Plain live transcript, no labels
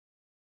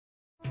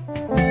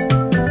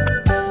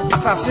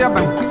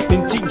Asasiaba,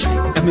 mentija,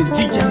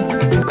 mentija,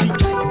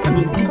 mentija,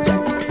 mentija,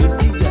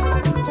 mentija.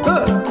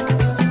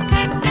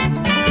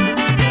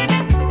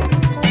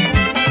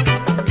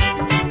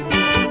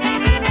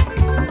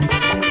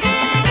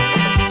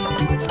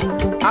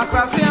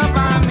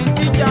 Asasiaba,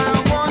 mentija,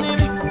 oboni.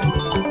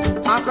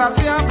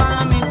 Asasiaba,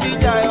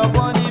 mentija,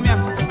 oboni.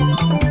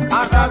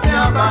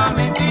 Asasiaba,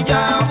 mentija,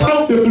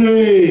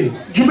 oboni.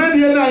 Jumedi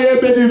na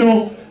ye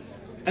bedino.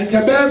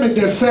 Enkabe me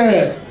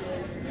dese.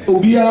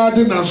 Obia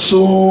de na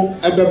so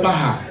ebeba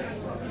ha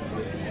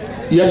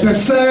ye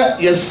pese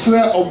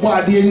yesre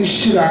oboade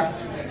nhira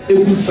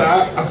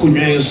ebusa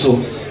akonwen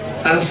so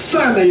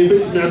ansa na ye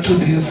betimi ato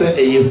din se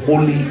eye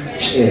holy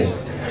chair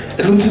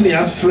enunti ne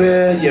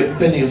afre ye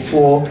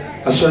penifo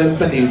asore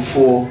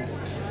penifo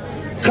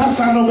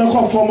kasa no be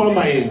ko forma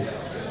mai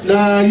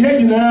na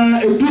ye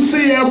nyina ebusa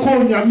ye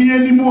ko nyame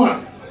animu a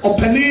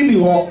opani ni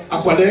ho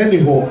akwada ni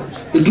ho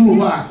eduru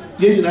ho a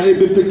ye nyina ye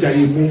bepeja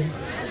ye mu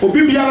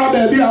obi biara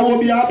baabi a wo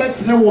bia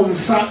betene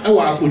wonsa e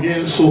wa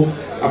akonwen so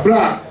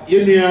abra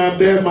yenua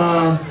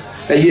bema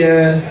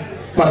eye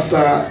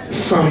pastor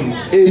Sam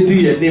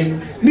edi yenim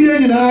ni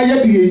nyina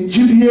ye de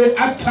engidie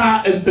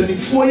ata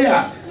empanifo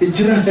ya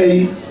ejina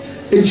hai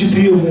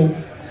egidie ho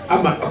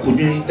ama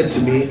akonwen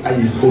etime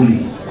aye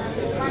holy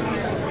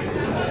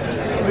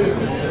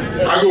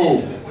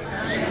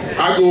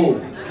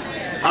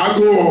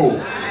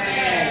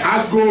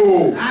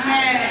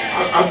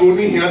ago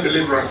ni here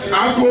deliverance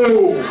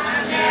ago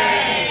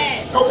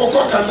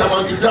Oko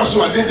kantamantu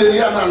daso adede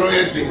ya na no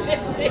yede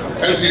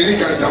esi ni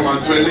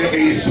kantamantu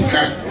ele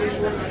esika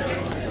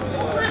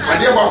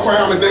ade ba kwa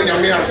ya me de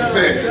nyame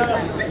asese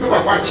me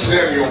papa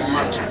kire mi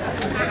omma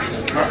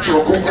na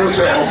troko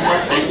se omma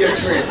eye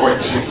kire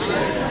ochi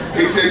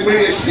ite gbe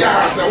ehia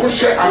ha se wo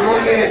hwe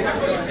anoye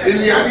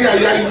enuade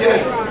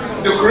ayaye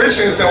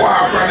decorations e wa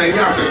akra na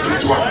nya se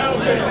tutua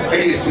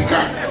esika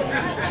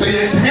se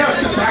yentimi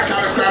atesa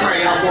akara kra na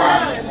ya bo a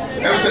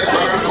em se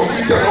kwa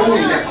computer no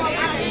wunya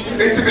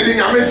eti bi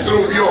nyame sero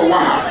bi o wa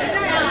ha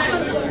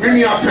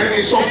mini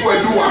apeni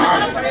software du wa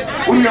ha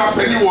uni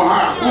apeni wo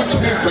ha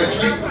utumi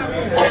mpatiri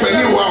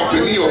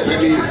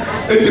openi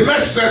eti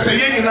mesre se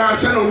yenyina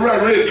se no wura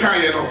re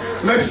kan ye no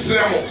mesre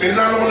mo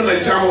enano no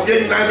meja mo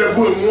yenyina be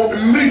bo mu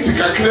mriti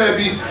kakra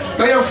bi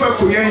na ye fa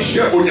konye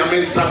nhye onyame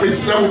nsa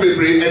mesre mo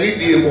bebre ani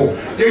die mo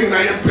yenyina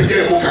ye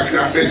pege mo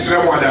kakra mesre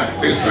mo ada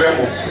mesre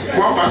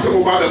mo aba se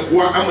mo ba be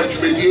boa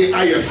amadwumedie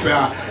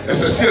ayefa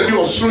esese edi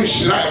osuru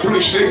nhira ebro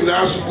nhire na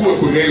asu ku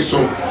akonye so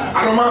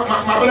anoma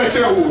mabele che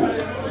wo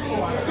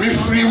me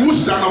free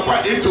Worcester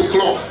about 8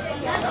 o'clock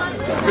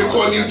we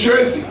call New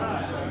Jersey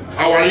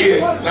our year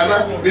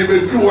nana me be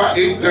do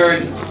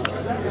 8:30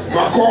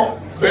 mako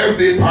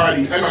birthday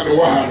party and at the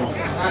wahano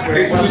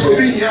it was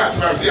be here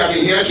as I am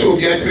here to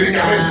get bring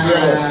am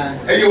sell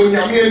e yo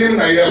nyame eni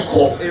na ye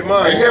ko e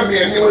nyame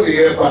eni o ne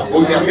ye ba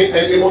o nyame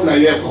eni o na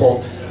ye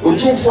ko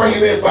otumfo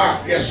yin ba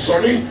ye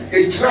sorry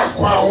e jira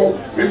kwa ho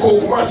me ko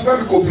kuma sina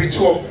me ko preach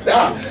ho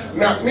da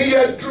na me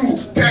ye true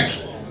tech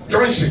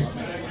junction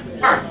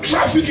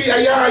traffic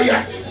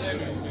ya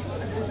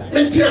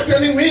me tia se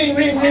ni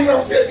we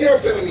na se dia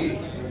se ni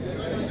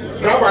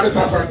raba ni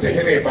sasante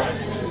hene ba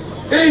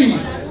hey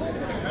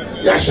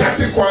ya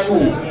shati kwa no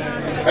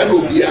eno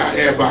bia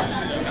eba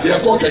ya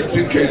ko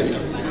kentin keni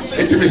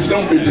eti me sia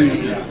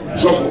mbebri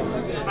sofo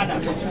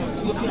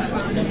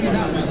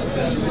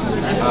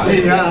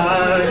ya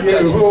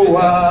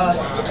Yehovah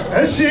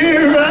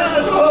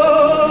Shirano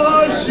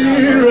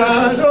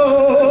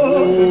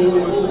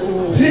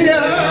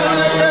ya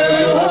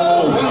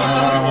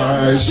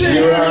Yehovah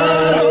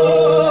Shirano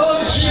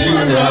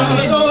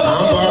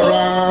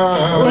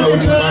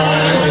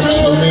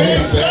to me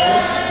say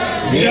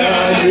ya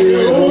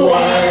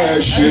Yehovah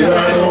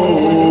Shirano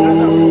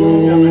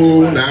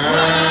na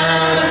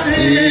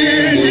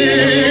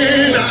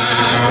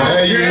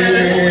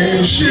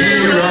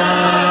Shira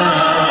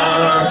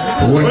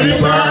when you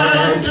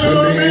back to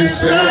me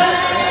say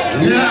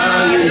ya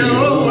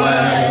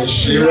Yehovah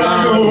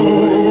Shirano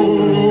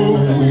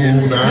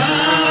na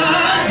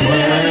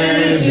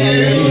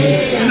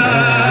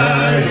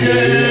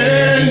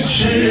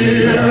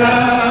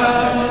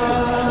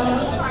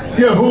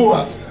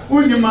Yehovah,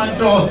 unyima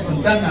dosu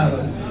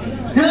danara.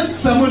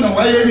 Yensamu na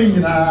wayeri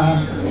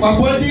nyina.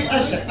 Wabodi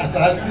ashe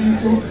asasi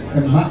so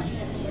ema.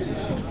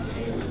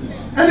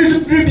 Ani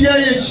bibia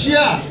ye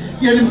shia,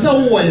 yenimsa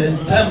wo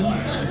yentem.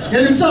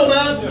 Yenimsa wo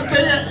ba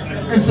ye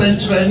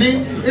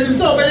ensantrani,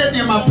 yenimsa wo ba ye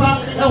de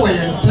mapa e wo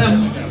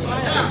yentem.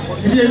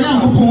 Edi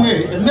enyankopon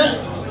ene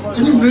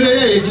enimre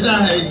ye gida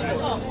ha yi.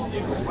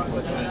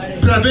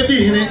 Prabebi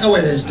hine e wo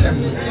yentem.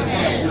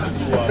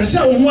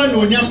 Esa wo ho na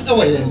onyam e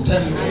wo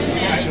yentem.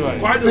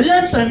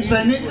 Yen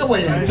santrani e wo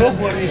yentem.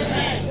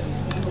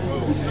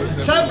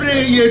 Sabre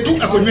ye tu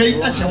akonwa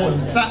yi ache wo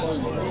sa.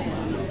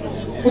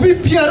 Obi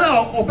biara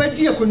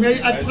obedi akonwa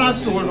yi atra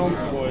so no.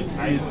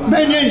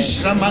 Menye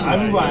nshirama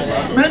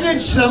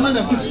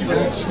na bisi.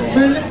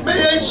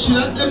 Menye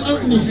nshira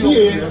ni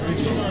fie.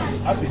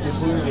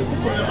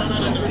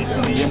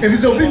 If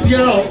it's a bit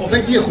beer or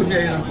better,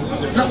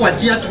 not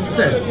what you have to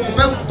say.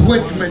 But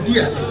what my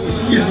dear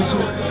is here, so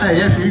I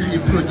have really a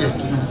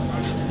project.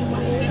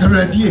 A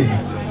radio.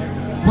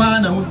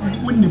 One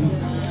win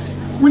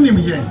him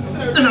here.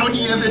 And how do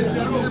you have a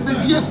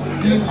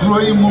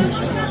growing move?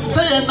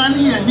 Say a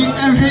nanny and me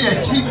and here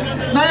cheap.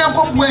 Now you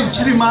go when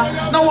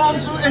Chirima, no one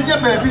so and your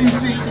baby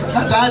see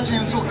that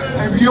so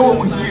and we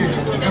all here.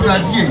 A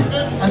radio.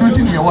 I don't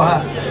think you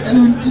are. And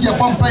you think your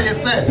vampire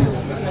said.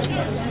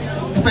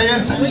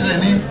 Paying such a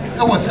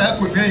I was a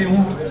good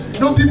name.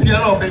 No people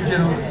are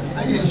better.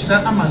 I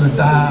shall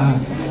amanata.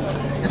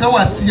 It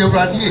was see a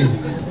radio.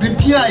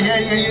 Repair,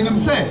 yeah,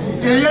 himself.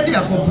 Yeah, the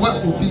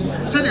Akobwa will be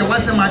said there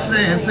was a match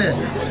there and said,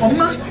 oh,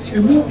 ma, a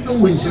move a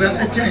winch, a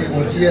chain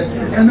or here,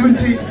 and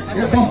until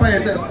your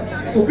vampire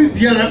will be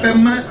Pierre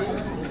Abema,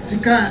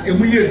 Sika, and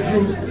we are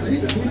true.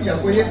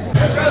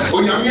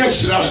 Oh, young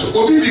yes,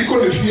 Obi, you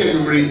couldn't fear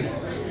him.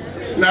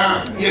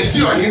 Now, yes,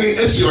 you are him,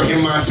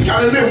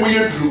 Scarlet, we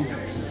are true.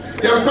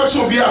 Young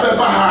person be a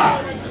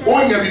baha,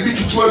 only a baby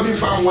to 12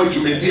 found what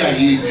you may be a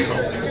year, you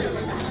know.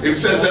 It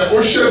says that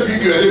Worcester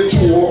video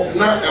editor,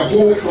 not a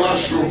whole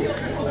classroom,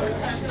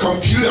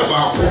 computer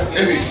about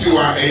any sewer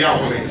a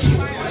young on it.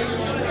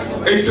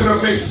 It's a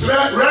miss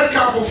red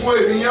cap before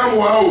a young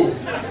wow.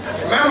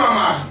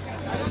 Mamma,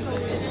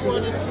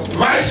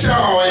 Vice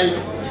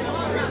Chairman,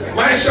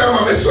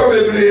 Miss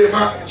Solidly,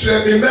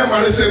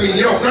 remember the same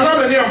young. None of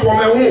the young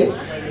woman.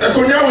 A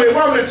conya we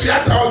want the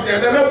 3,000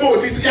 and then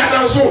about this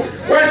gather so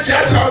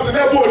 1,000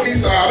 about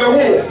this are the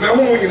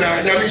home in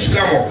a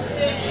Yamishamo.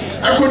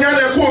 I could not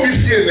go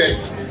this year.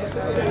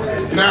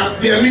 Now,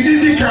 the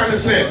immediate can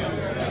say,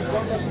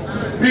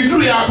 we do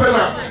the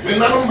appella, we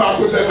none back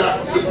was that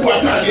the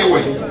quarter year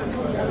way.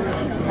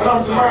 And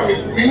I'm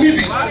saying, we need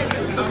it.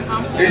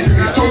 It's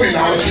told me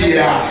now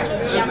here.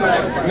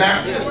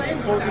 Now,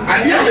 I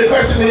hear the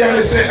person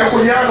here say,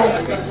 Akonyano,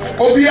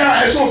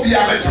 Obia, as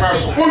Obia, the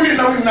trust, only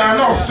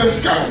now,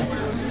 says Cano.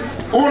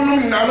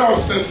 Only now,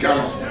 says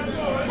Cano.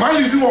 Man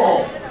is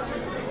more.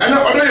 And I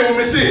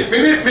will say,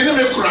 many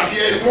crack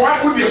here,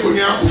 what would be a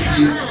Konya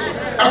Kufi?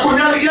 A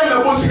Konya, the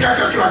Mosika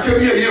crack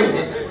every year.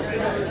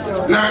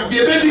 Now, the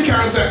baby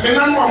cancer, and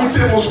I want to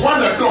tell us one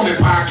that don't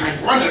park,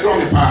 Mamma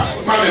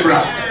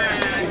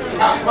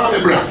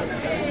Bra.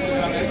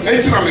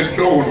 It's not a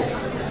door.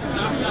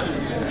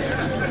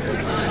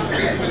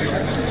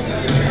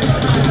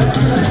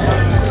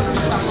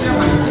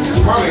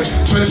 Mamma,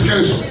 20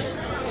 cases.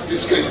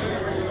 It's good.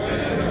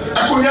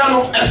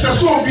 Akonyano,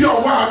 SSO be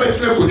on one bet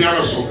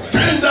Akonyano so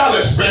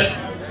 $10 per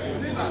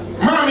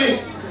Mammy,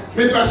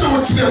 me person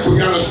with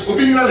Akonyano,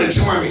 Obina and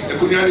Chimami,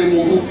 Akonyani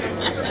move.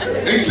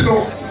 And you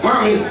know,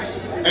 Mammy,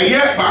 a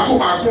year back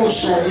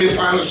so me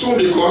find so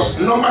because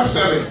number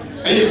 7,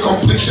 a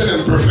completion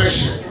and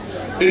perfection.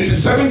 It's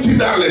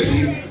 $70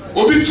 here.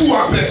 Obi 2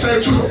 a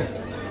better to know.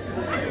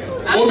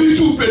 Obi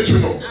 2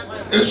 petuno.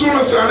 And soon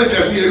as I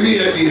just hear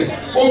me idea.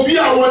 Obi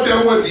a what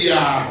them would be in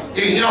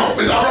here,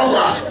 Mr.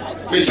 Rover.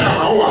 Me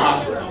chama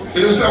owa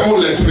you say mo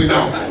let me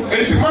down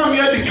enti mam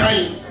ya di kan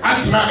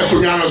atina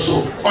Akonyano so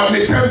on me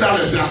 $10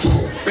 ato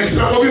me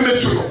say obi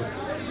metu no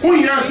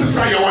unya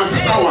sisa ya wan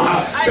sisa wa ha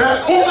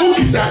o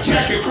kita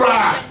check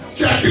kra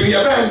check ni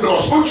ya be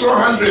endorse o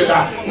 100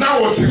 na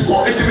what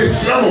ko enti me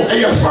sira mo e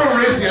ya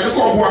fundraising e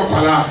ko bo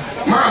ampala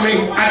mami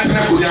atina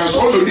Akonyano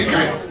so no di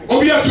kan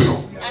obi ato no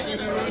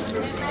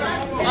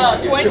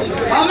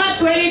 $20. How much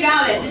 $20?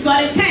 It's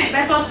only 10.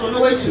 That's also no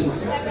way to.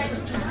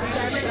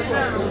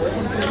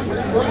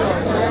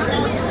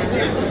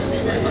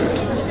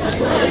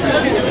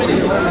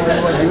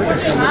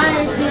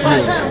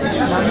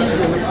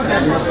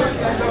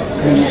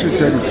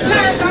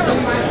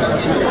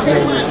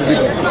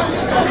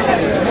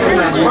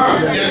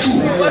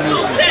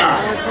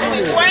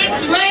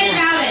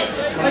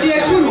 What do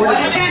you do? What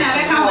is 10? I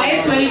can't buy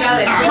 $20.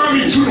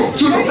 Mommy,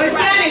 $2. But $10.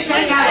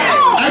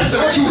 That's the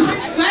 2.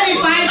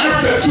 $25.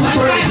 That's the 2.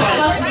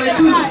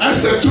 $25.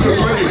 That's the 2 to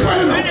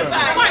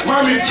 25.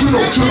 Mommy,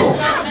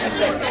 $2.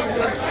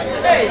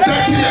 30.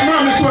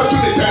 Mommy, so to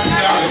the $30.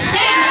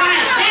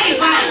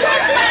 35.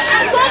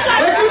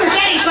 We're to the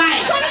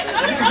 35.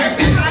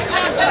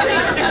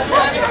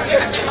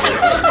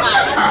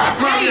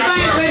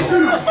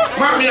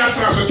 Mommy, I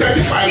transfer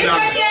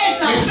 $35.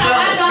 A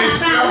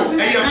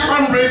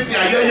fundraising, a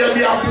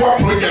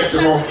project,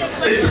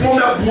 it's more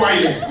than boy.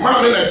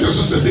 Mammy, let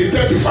us say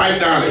 $35.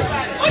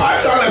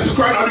 $5 to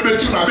cry on the bed.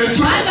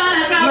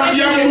 Now,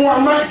 young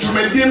woman, to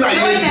maintain a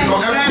year,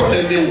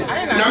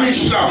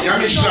 Yamishla,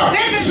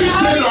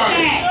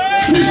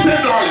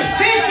 $60.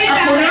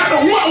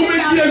 What will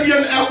make you a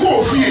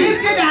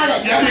coffee?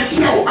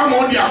 $50. I'm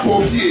on your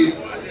coffee.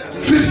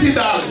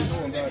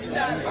 $50.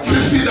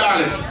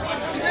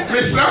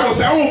 Miss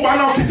Ramos, I won't buy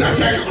no kita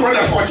check a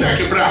for check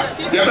a bra.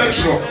 The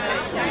metro.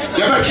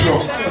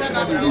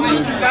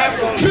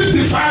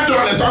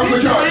 $55 on the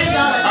job.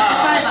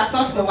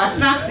 What's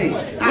nothing?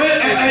 $70.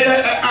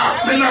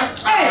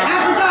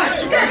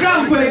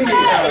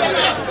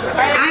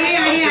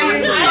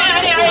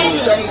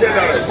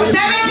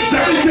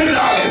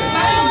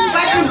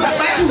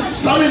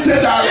 $70.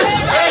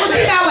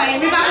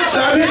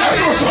 Debbie, I'm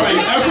so sorry.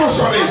 I'm so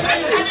sorry.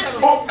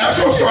 Oh, I'm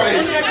so sorry.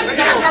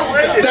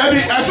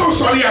 Debbie, I'm so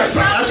sorry. I'm so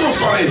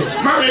sorry.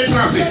 Mommy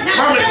Tracy.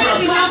 Mommy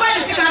Tracy.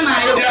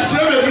 Yes,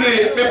 let me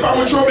breathe. Me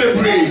pamucho me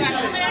breathe.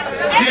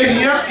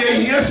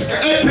 Yes,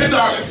 $80.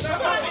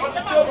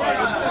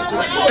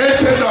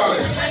 $80.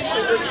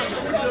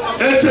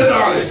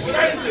 $90.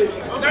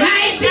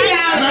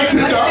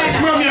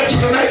 Mommy to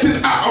the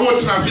 19. I want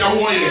to say I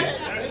want you.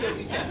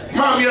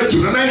 Mommy to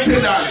the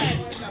 $90.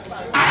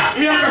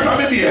 Me akasa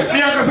me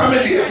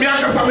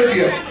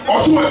dear.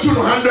 Also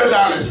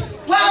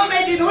 $200. Well,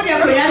 maybe no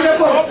dey bring am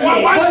go.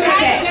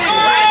 110.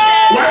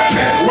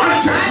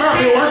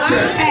 Mommy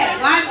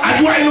 110. I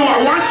do I know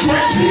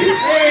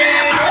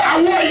 120. I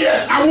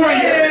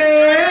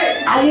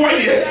want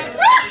you.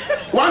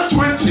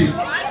 120.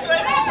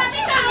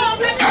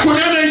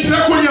 Akunya na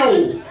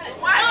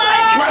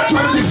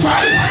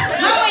 125.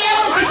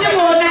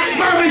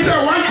 Mommy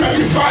said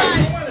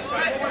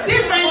 135.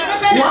 Difference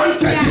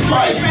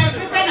 135.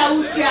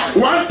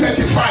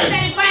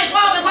 135.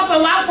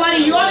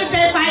 140, you only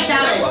pay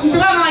 $5.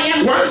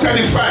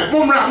 135.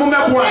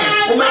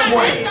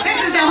 This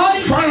is the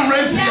holy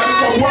fundraising.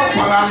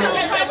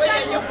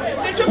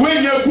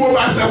 When you go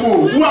back,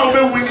 who are we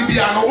winning the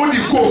piano? Only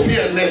coffee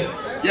and then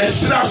yes,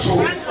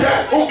 so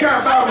okay,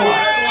 Baba.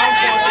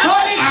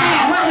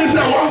 Mom is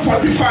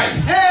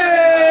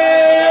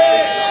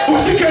 145.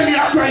 What's the kind of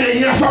acquire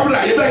here?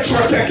 Fabra, you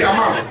better check your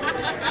mom.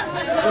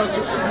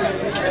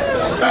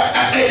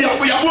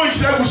 We are going to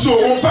share so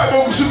on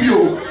Papa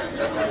Subio.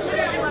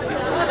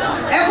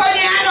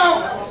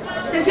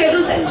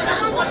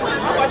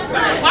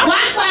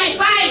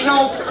 $145,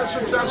 no.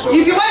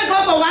 If you want to go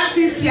for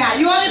 150,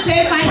 you only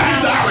pay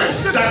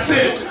 $5. That's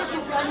it.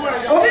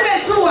 Okay,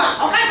 so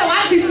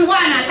 151,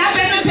 that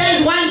person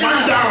pays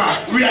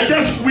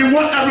 $1. We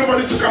want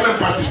everybody to come and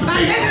participate. But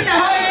this is the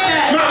holy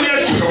church.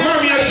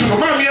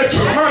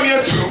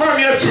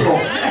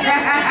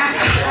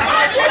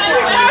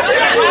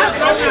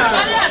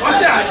 What's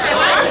that?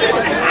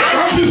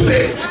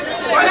 150.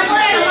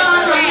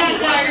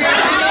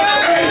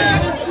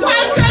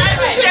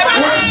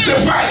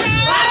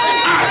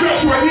 165.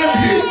 Just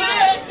 180.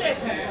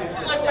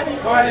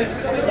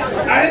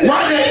 185.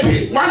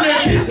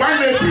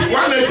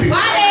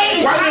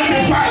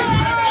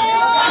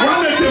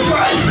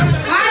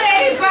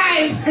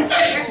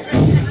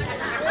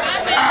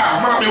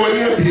 Mommy, when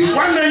you be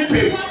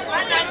 190.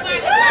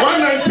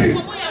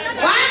 190.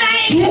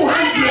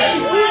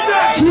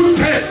 200. 210.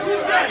 210.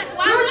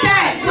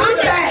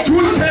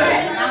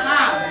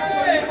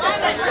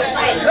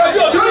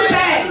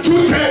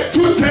 210.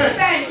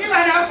 210. Give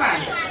an offer.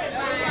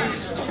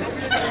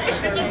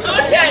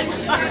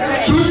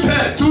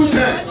 210.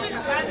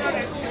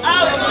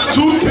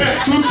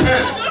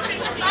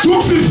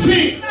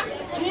 215.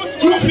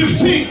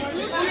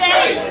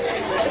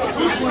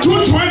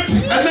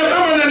 220. And then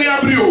I'm going to be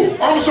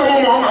also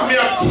more me a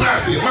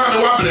classy man.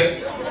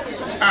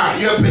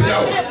 Yeah,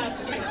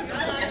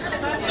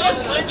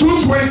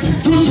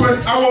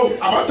 220. I will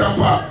about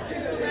Tampa.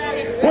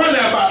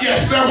 Whatever,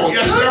 yes,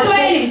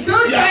 220.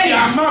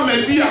 Yeah, mom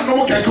and me are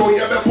no cacao,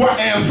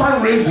 and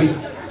fundraising.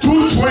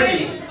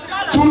 220.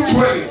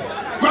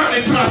 Man,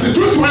 it's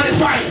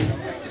 225.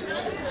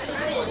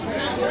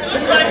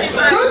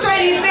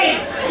 226.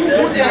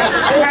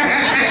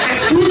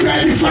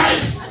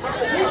 235.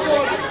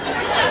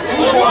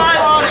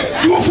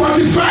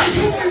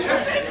 245.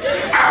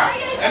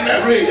 And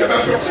that ring, you're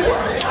back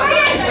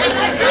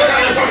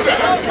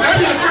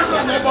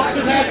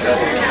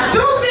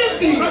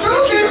 250.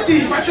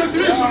 260.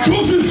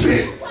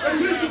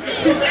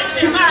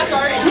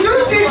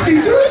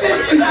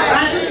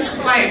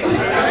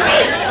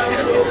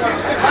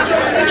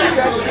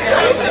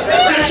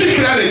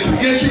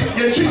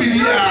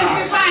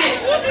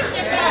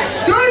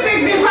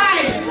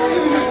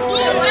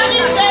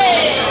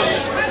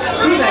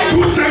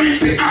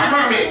 270.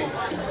 Mommy.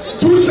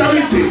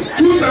 270.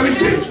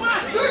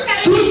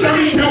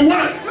 271.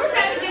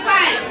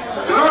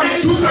 275.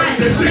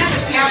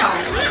 276.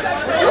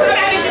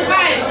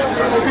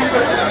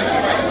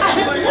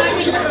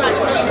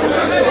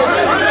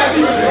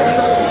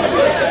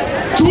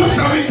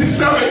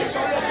 277.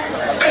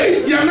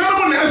 Hey, you're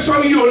not on that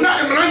song. You're not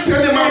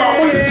telling them about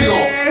what it's your.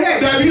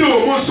 Then you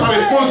most sorry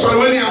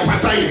when you're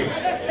empathy.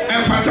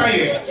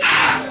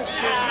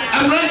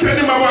 I'm not telling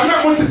them about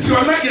not what it's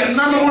your. Not yet,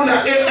 none of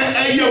that way.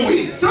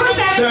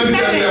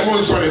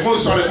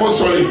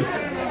 277.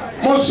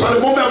 Most sorry.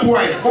 Mobile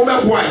boy.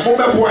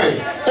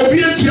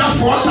 Obientia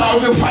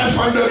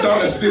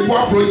 $4,500. The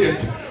boy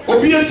project.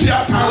 Obientia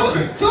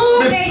 1,000.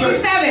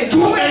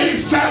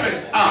 287.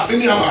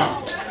 Binyaba.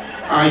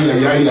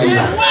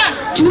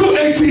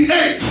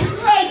 288.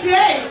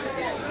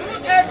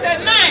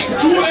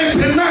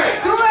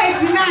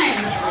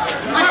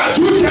 289.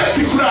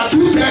 230.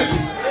 230.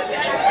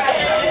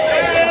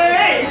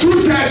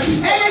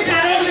 230.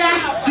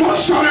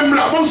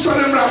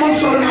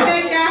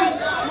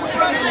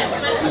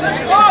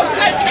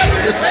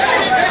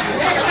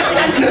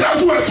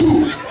 That's what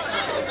 2.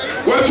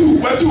 Well,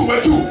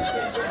 Where to?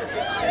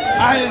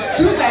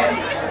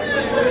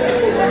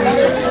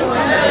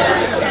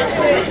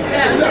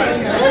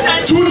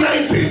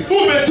 290. Who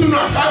made $5?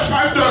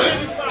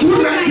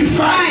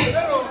 $295.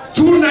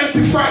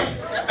 $295.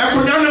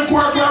 Ekunyan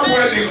kwa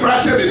wedding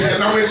krache de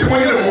na we ti won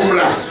yele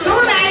momra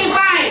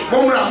 295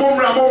 momra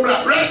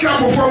red cap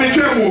for me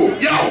twemo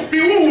yo bi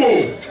wo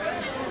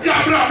ya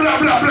bla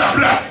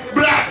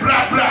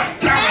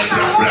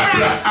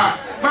ah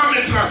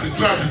mama trust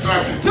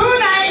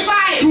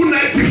 295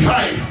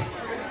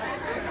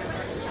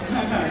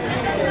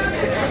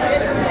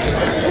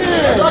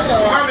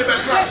 mama be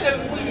trust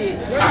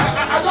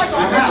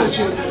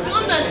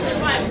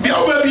Be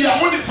over here,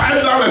 only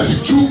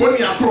 $5 to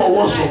only a crow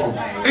was so.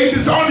 It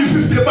is only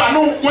 50, but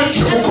no what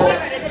you call.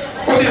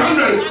 Only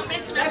 100.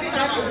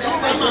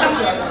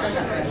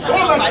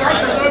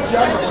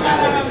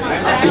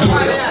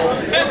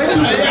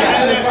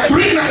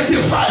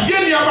 395.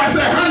 Yeah, you have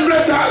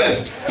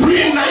 $100.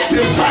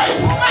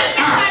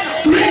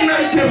 395.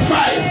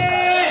 395.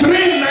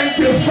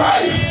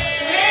 395.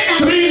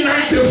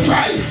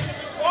 395.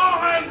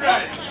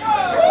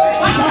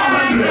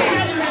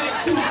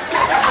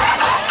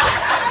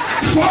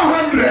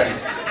 400.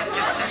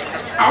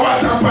 Our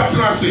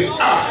temperature say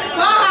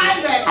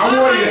 400.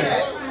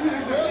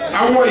 I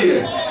want you.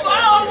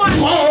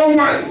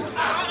 401.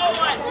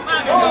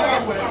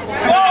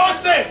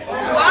 406.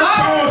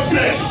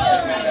 406.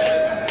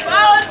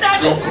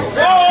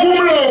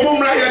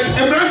 Mumra yet.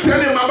 I'm not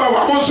telling him about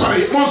what. I'm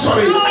sorry.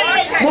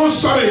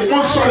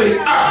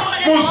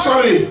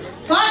 410.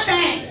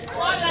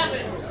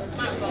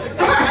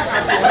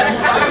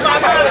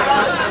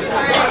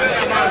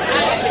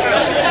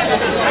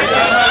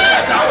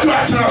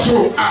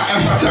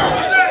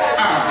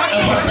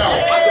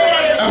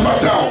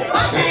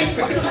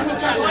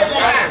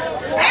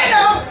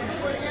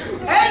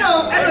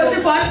 Hello,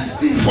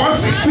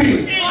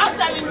 416.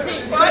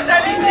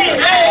 417.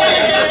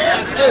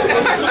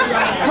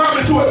 Mom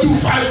is worth $5.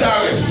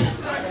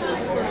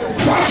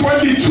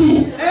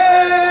 422.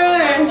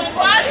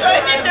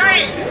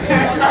 423.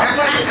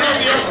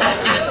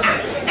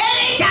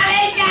 Any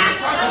challenger?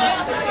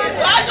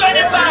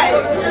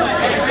 425.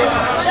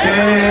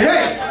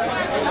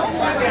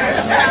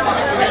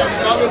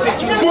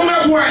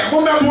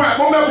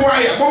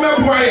 Mama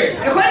boy.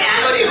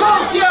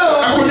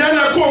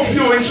 Akunyana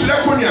confio in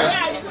Shilakunya.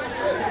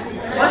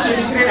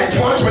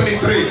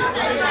 423.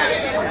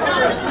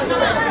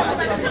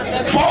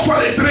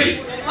 443.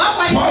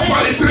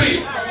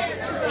 443.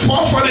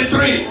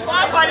 443.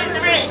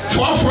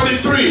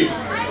 443.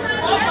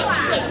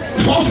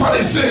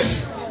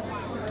 446.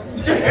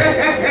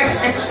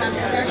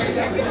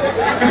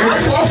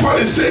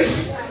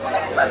 446.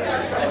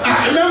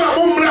 Remember,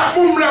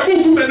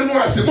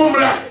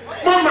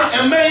 Mama,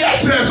 and May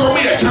actually so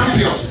we are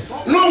champions.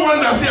 No one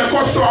does see a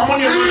cost of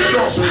money in the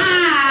dogs.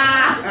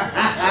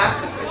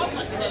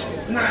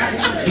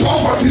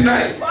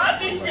 449.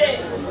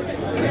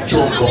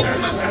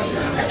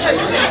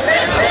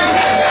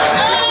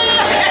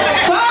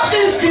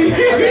 450.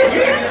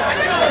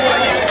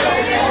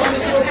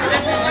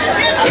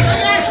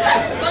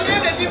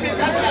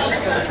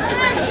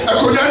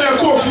 Akunyanya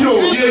kofio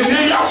ye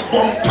ya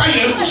bompa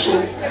ye so.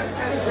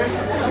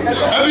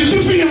 Abi ti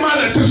fi man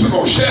na tesu no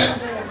hye.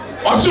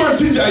 Oso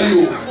antinja yi o.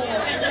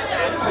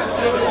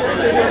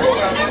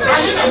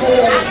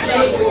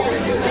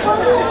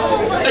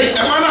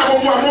 Emana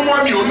amomo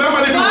mi o mema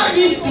ne bi.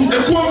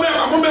 Ekuo me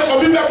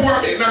obi me boa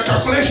me na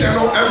calculation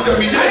no am say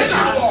me dey.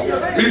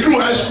 Me through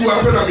high school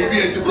after na me bi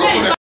enti bro.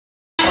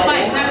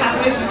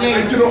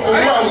 Enti no owo a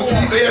uti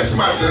e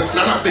smart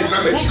na na be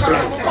na me chibra.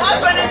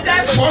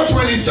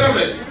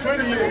 427.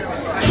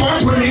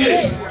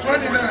 428.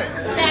 29.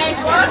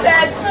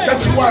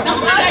 31.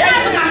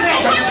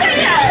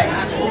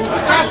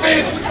 That's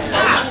it.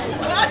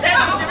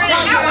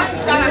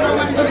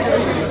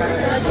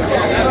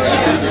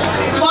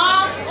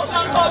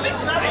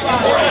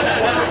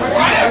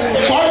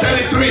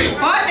 433.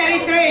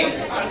 434.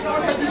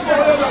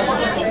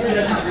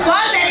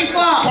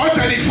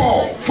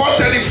 434.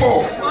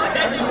 434.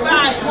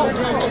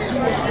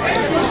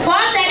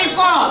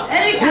 434.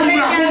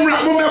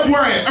 Mumra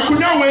boy.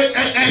 Akunya we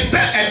and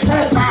say a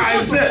top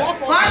and say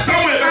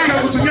somewhere that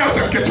can be sunya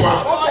some ketwa.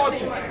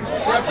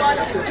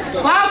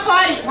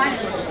 445.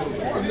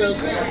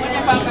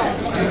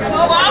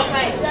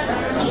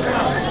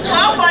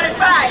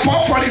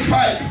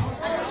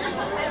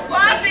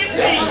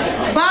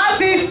 450.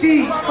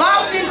 470.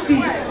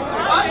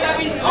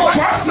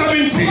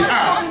 470.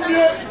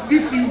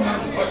 This you.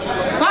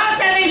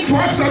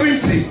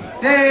 470.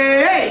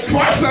 Hey.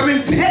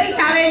 470. Hey,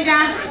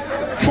 challenger.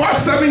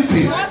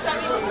 470.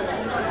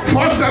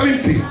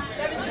 470.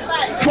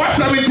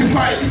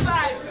 475.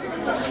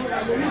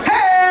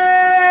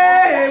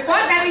 Hey,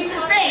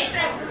 476.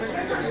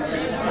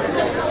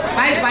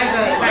 $5.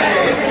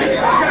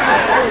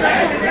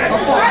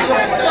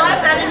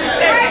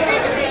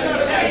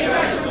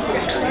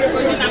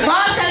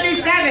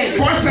 477.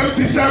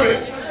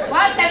 477.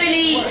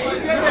 470.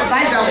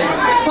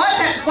 $5.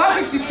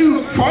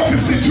 452.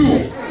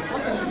 452.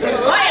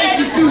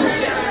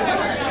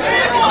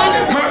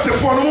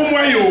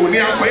 o ni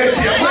akoye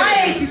tie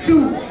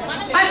 482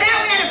 but then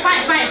we had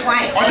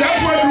 555 o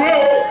that's what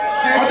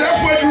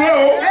do o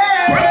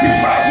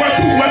 25 what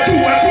 25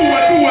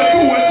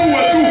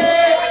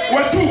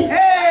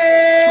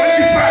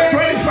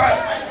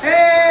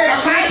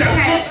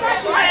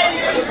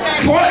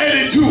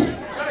 482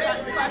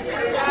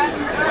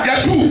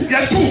 ya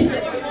 2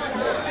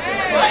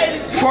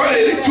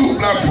 482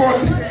 plus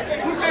 40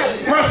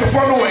 what's the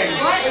following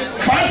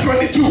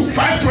 522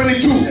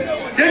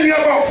 then you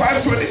about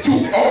 522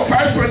 or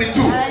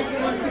 522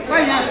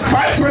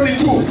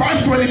 522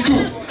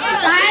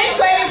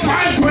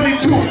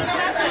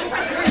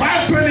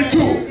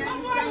 522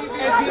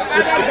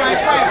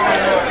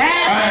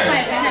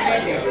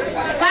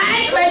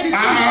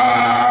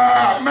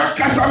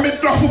 makasa me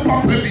dofo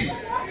papa bi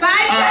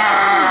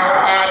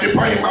the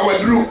point I went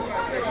through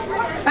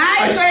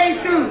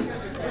 522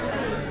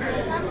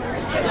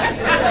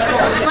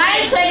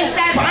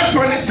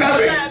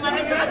 527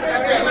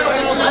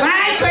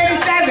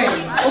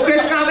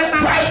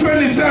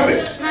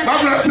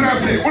 Babla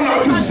Trase, on a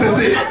to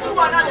say.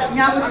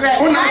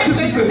 On a to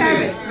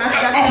say.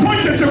 Upon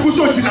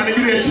Chechakuso in an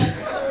village.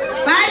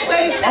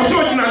 527 also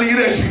in an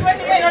village.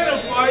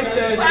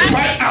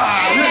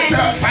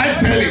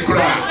 510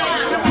 crowd.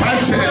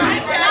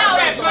 510.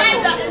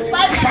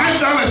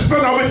 $5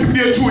 spent away to be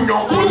a junior,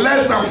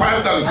 less than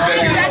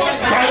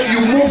 $5. You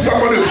move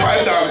somebody with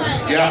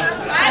 $5. Yeah.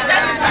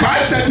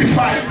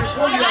 535.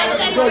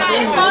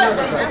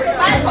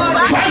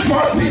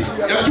 540.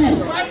 Yeah, 2.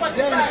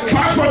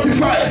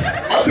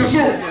 545. What is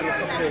so?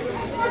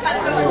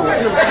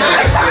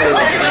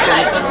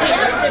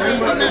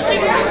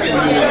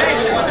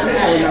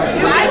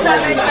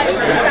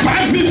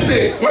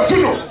 550. What to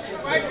know?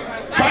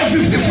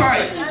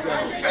 555.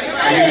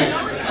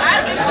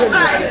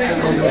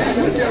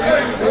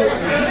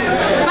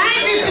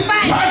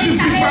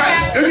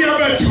 555. Any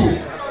other two?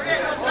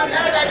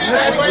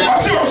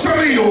 I'm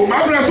sorry, you.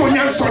 My brother's on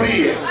your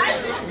sorry.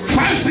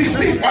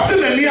 560. What's in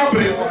the near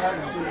brain?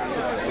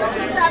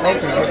 I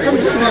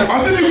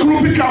said the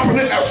group pick up on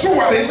it. I saw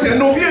what it is.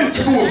 No, we ain't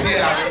true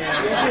here.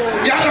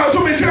 Yeah, that's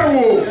what we do.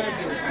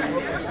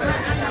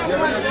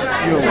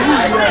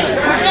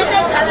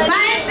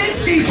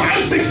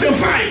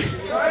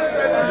 565.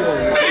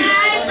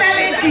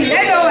 570.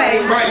 Anyway.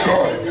 My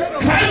God.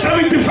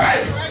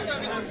 575.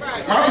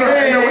 My brother,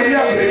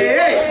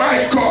 my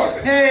God.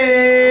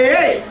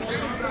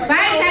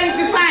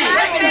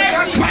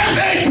 575.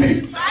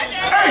 580.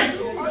 Hey.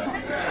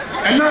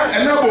 And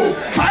now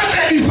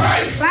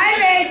 585.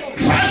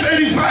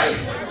 585.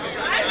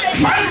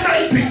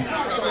 590.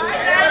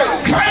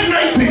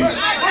 590.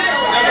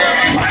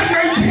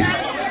 590.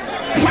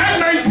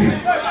 590.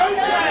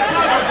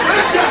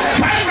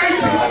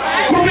 590.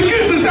 Because the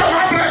kids is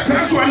our black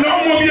times who are no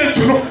more yet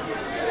to know.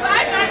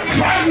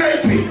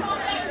 590.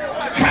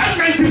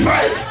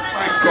 595.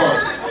 My God.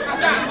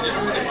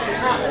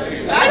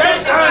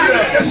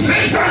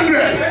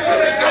 600.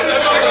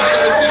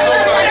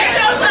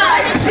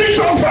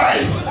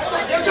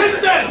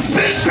 605.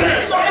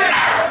 610.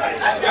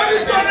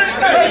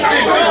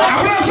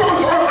 I'm not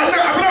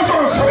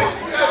sorry.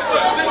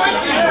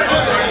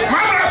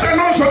 My brother said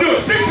no, so do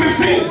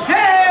 615.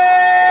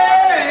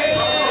 Hey!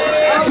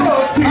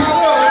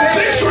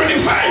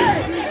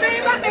 625.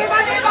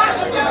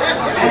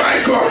 My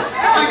God.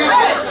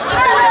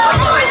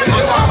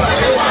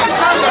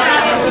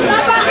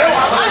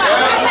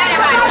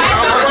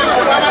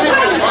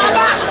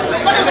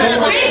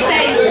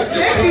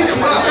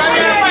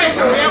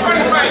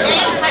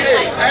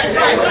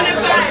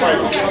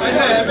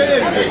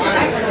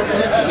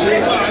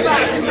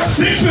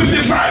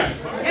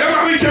 655. Then I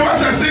reach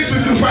what's at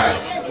 655.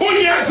 Who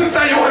yes,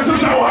 sister, you want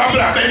sister or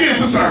Abra? Again,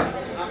 sister.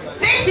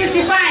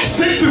 655.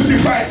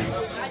 655.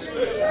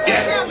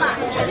 Yeah.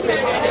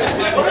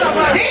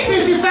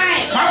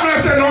 655. My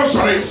brother said no,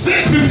 sorry.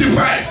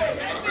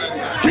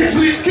 655.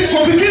 Kingsley,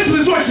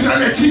 is what you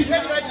know.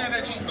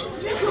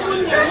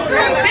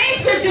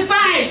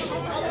 655.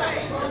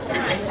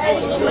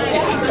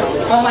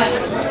 Oh my.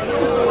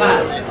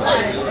 Wow.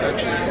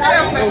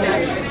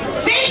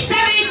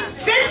 670.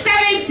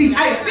 660.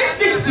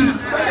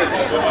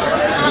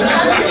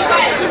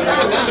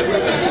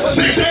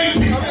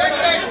 680.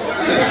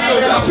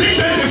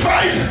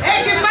 685.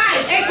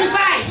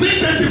 85.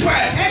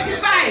 685.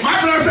 85. My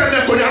brother said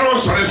they could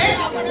not sorry.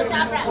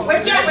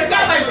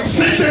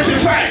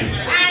 685.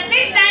 And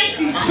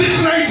 690.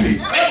 690.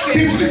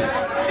 Kingsley.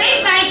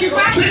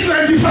 695.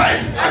 695.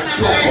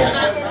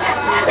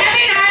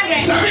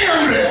 700.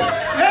 700.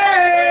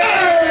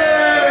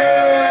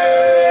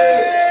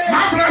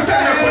 My brother said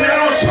they could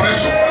not sorry.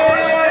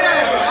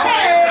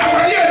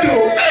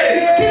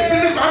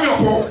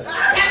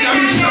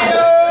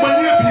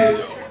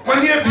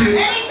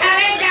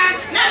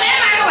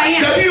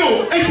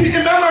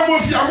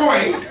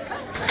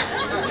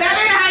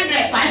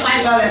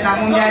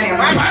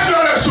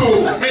 $5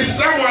 so Miss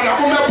Samuel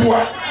Amomebua.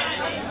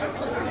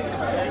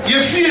 You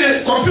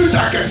feel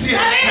computer can see $5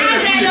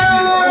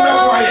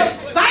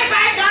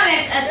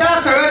 a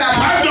dog corona.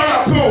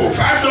 $5 pro,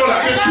 $5. Corona.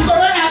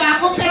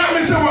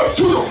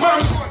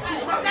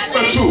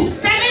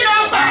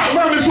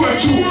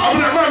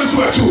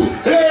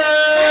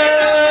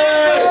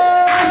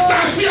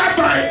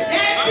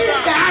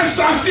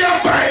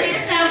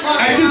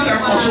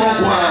 so kwa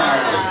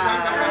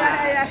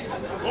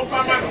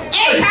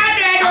 800.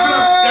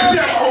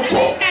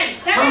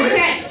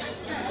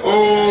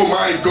 Oh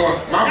my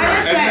God, mama,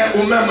 and that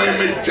woman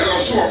may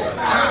jealous.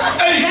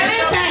 Hey,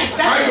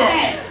 my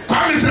God,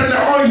 come is the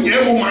only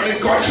woman in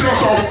culture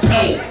of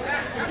Pell.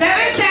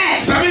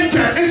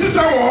 710. This is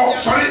our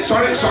sorry.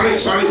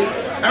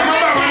 And my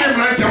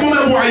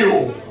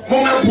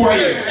Mama boy,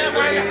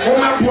 oh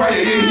my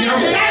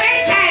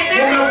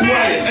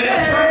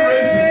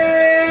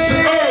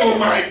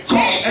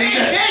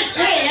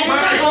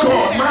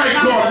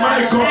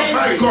God,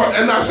 my God,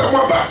 and that's a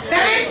wabba.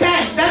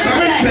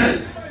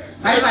 710.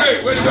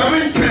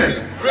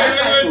 710.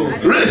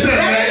 Listen.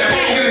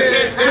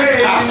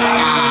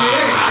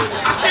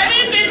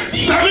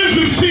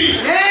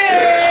 715.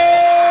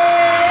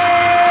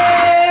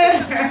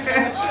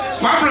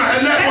 Mama,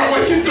 and that's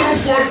what you done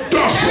for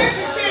Dawson.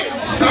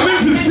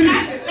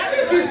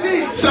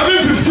 715.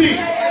 715.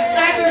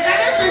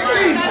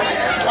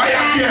 Why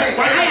are you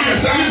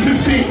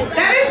 715?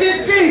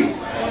 715.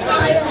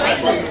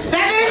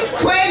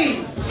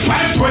 720.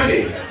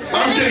 520.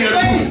 I'm telling you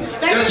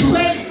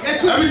 720.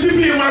 Everything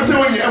you must say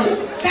when you have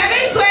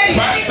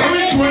 720.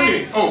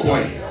 720. Oh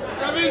boy.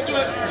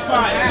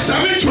 725.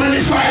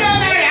 725.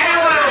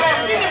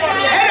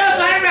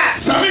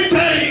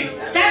 730.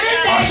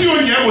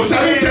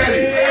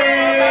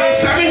 730.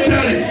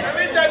 730.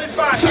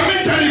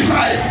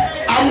 735.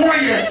 I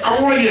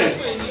want you.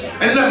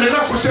 And then I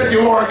could say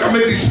you all can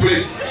make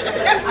display.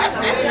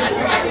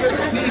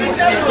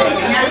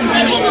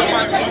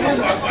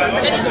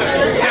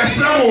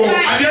 Yes, I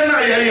didn't know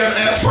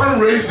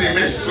fundraising,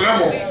 Miss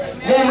Samo.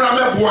 Mom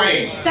boy.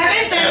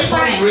 735.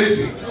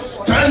 Fundraising.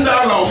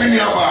 $10 mini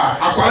aba.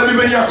 I call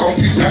everybody a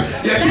computer.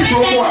 Yes, you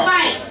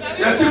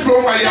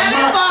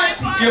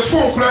your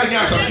phone crying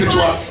as a kid.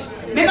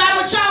 Me ba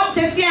mo chow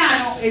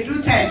sesiano edu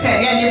 10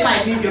 ye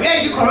 5 million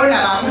ye corona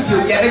ba ku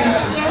bi ye be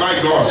 2. My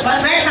God.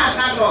 But right now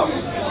not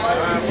gross.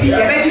 See ye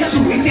be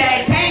 2. If you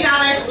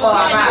 $10 or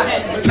above.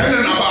 10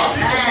 and above.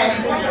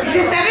 It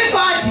is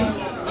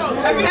 740.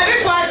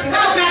 740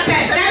 now we are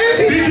 10.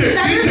 750.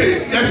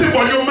 DJ. Yes,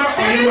 but you mark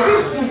on you.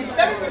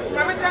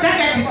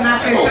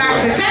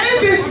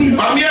 750.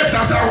 Mami yes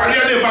asa wale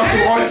de ba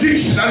for all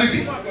jish na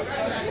be.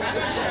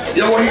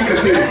 Ya what he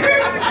say.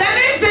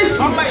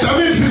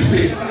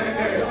 750.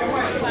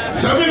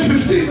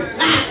 750.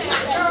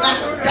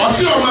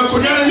 Ọtí ọmọ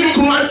akọ̀nyá ní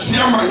kúrò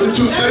àjíyá mà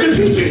lójú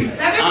 750.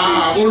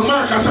 Olùmọ̀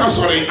àkàsà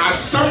sọ̀rọ̀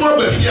àsámọ́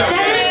bẹ̀fì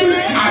àdé.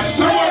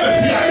 Àsámọ́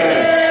bẹ̀fì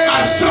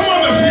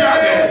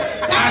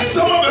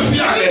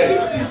àdé.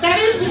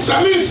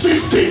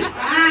 760.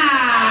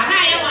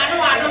 Náà yẹ wà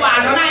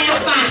náà yẹ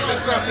fast.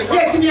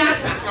 Yẹ kí ni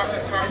àṣà.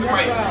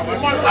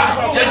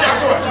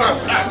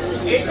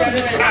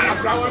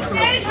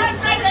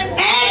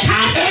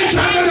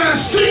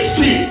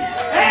 860.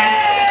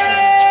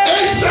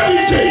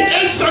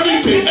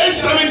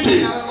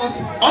 870.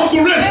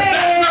 Uncle Rest.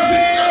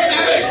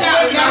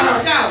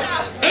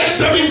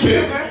 870.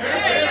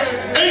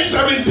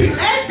 870.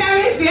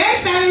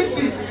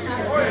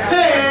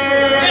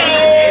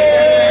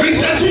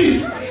 Mr. T.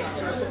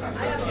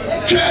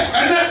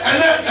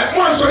 And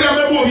one sorry, I'm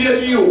going to be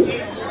you.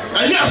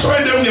 And yes,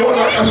 sorry, them you want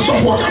as a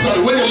software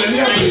castle. When you're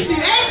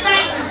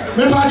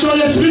Me patrol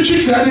let me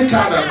check credit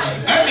card.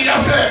 And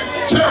yes,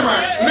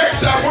 Chairman, next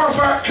time one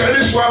for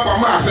credit swap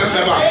on my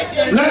assembly.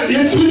 Let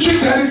me check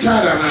credit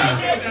card.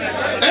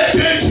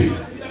 880.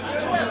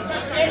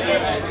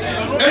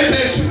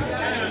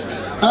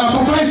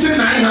 Papa said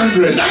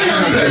 900.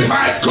 900.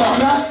 My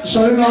God.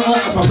 Sorry, no,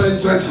 Papa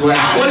interest. When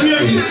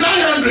you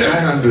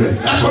 900.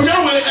 I come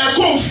here with a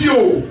coffee.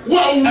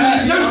 Wow.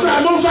 Yes, sir.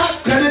 I'm over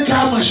credit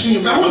card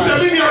machine. Now what's the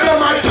meaning of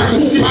my tax?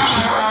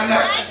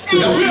 The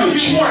real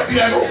you want the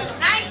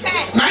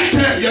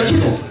 910. Yeah, you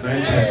know.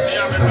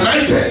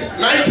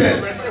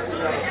 910.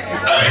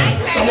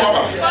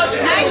 Someone.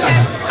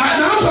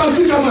 Now I'll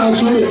see them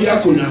as well with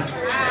Yakuna.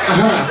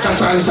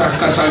 Kasansa.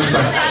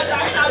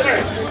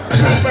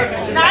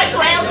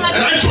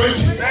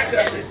 920.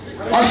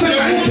 I'll say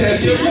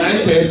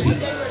 930.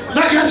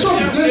 Now you're so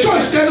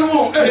scared of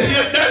all.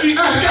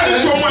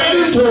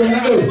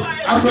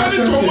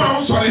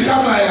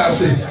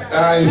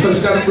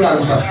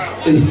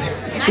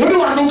 What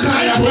do I know?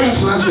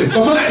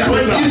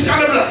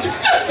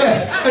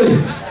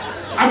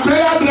 I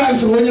pray a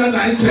blast when you're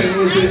 910,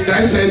 was it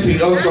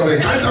 930? Oh, sorry.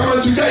 I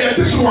want to get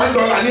 $1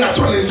 and I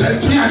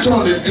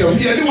told it.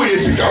 Anyway,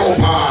 it's a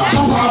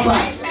Papa.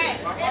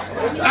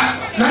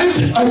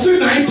 90, I'll say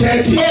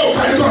 930. Oh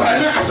my God, I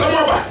know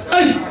Asamaba.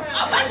 Hey,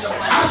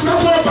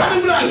 Asamaba.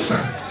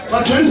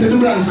 For 20 the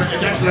brands,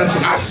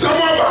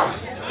 Asamaba.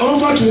 Oh,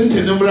 for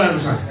 20 the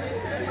brands.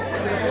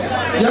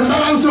 Your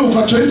balance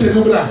for 20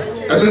 the brands.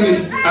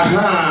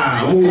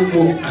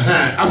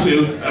 I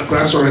feel a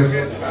crash sorry.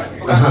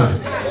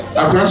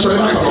 A crash sorry.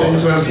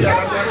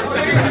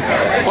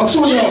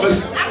 Also, your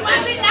best.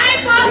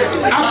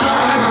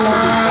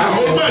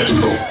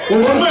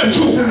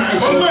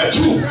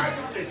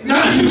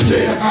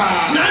 $950.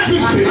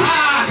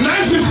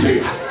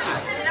 950.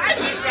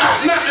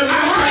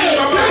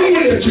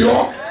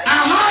 Tio.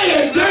 Aha,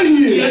 a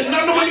day.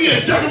 None of money,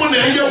 a gentleman,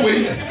 and your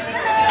way.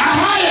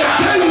 Aha, a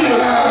day.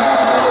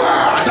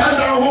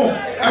 Dandao,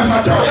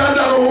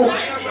 Dandao,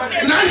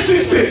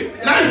 960,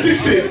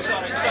 960,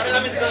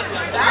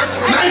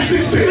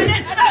 960,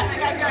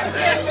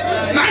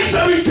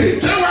 970.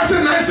 Tell us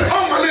 970.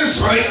 Oh, my name,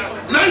 sorry,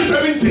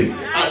 970.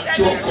 At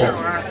Joko.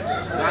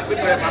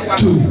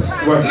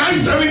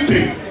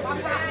 970.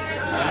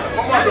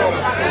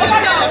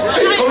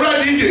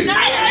 Already,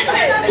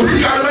 what's the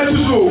guy like to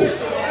do?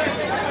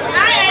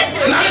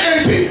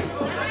 980.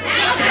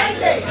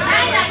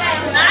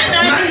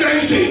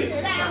 990.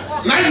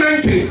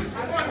 990.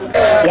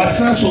 What's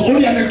that? So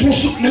only an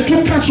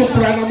electric castle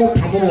pranamo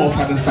pamo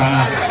for the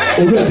sa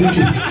already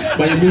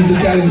my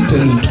musical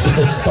interlude.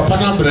 Papa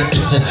Nabre,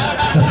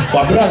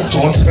 Wabran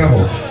sort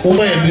now. Oh,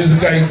 my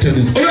musical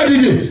interlude.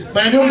 Already,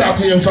 my name back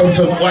here from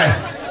why?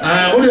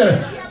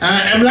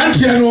 I'm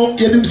Lantiano,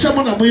 yet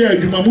someone of where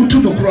you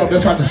mamutu no crop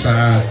of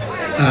Fanasa.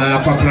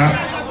 Papa,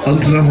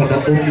 until I'm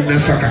only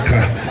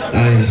Nesakaka.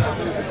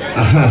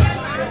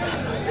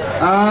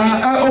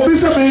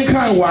 Obisa main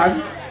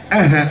one.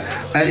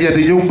 Yeah,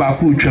 the young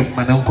Baku trip,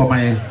 Madame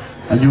Comaye,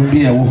 and you'll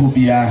be a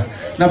Wubia.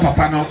 Now,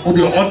 Papa, no,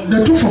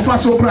 the two for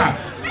Fasopra.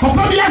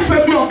 Papa, yes,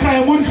 said your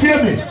kind won't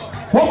hear me.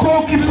 What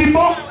call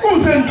Kissimo?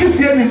 Who's and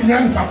Kissian in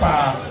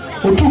Yansapa?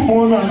 Or two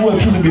more and more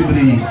to be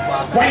free.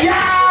 Why,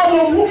 yeah,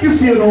 who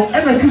Kissino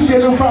and a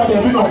Kissian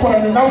father, we don't call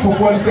an enough of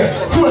one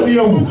set. So,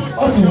 you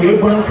also will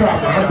go and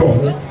crack at the door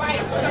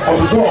of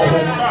the door.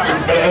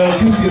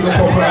 Kissian the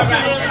program.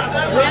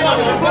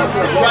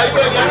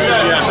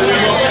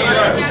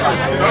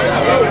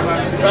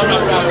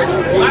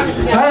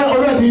 I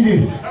already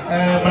did.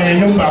 My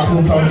young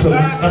Baku found some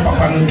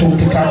Papa and told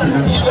the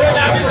cabinets.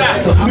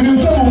 We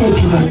use some way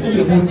to the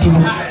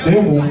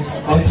home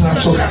on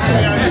Transoka.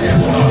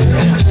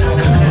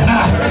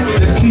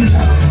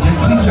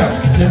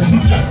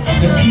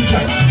 The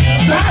teacher.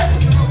 Sir,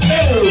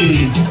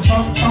 hey,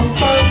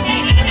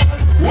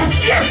 what's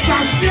your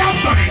sassy?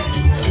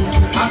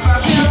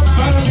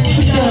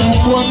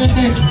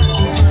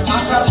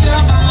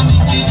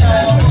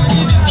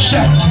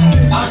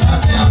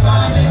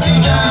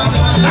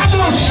 I'm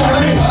not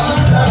sorry.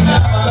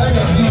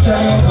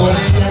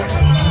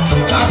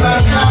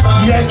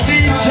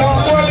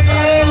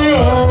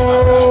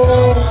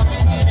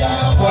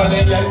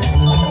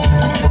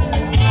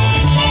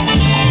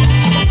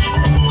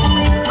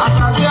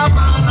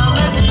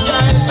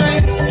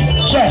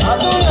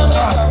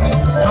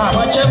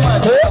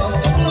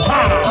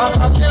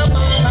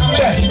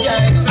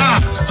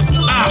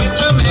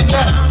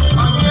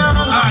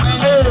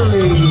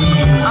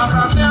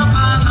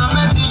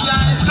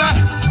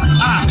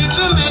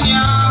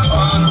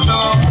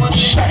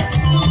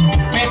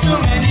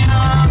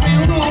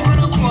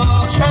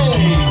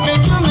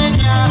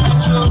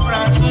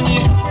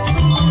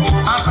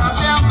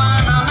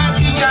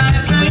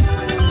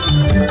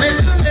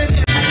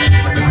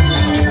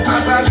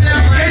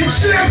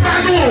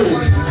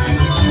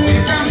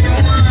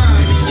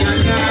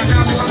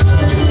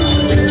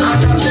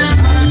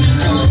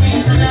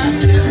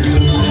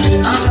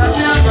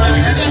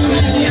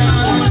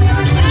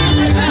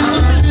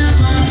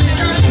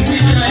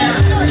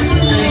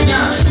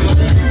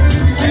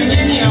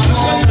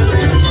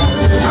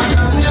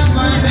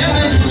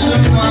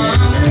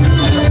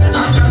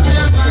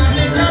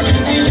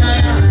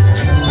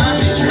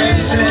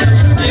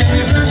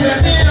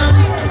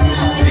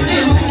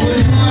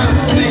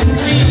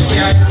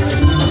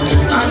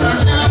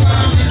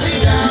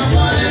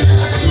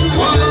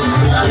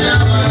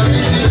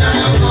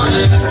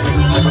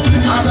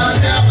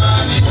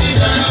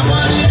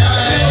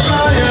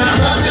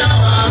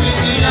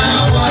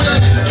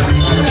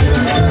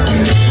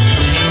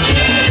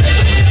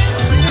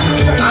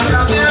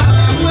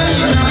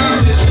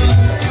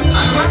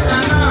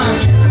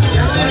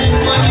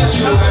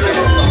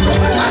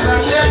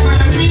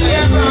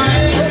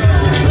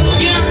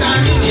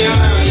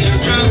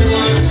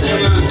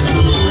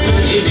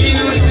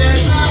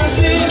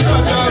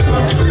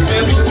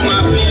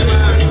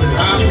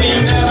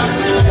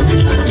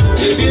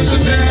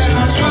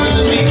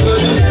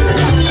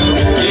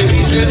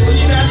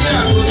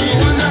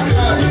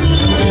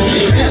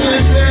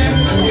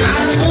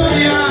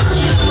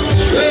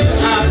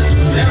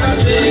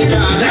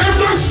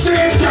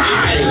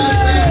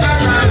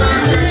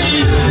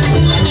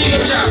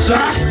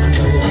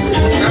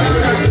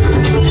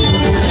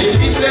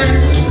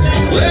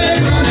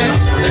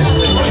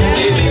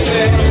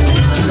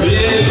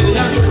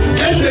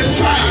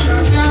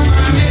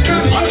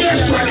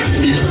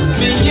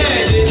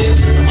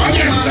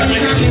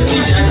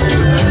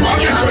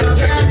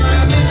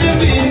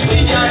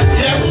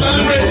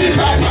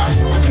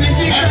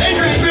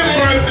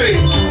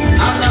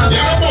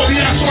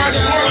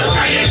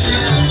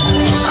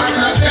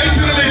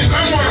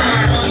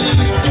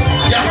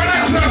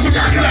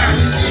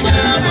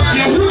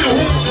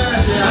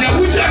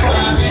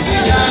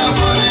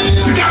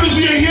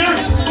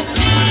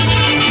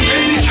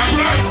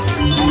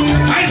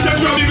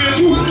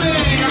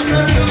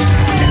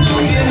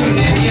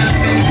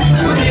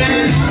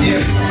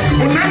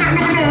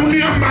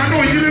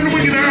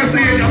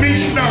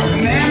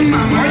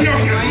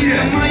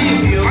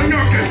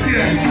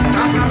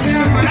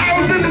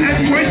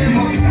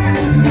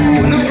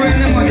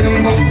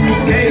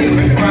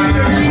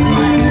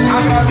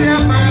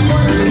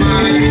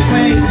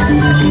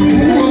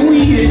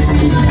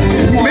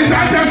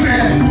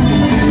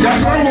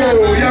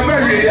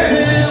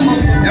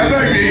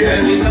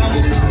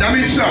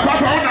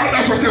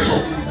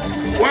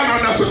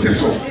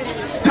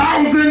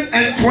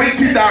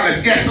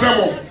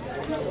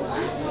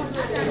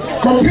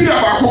 computer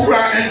bakura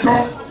ento.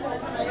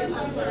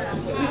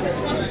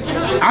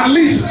 At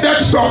least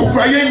desktop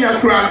ukra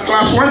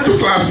class 1 to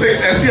class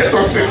 6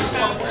 to 6.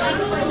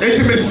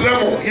 Eti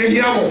mesremo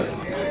yehiamo.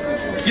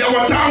 Ya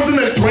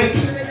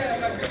 1020.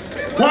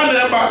 One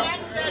ever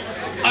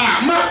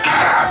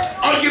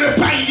I'll get a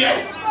pie.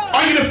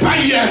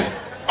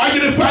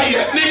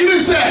 Nigga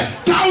said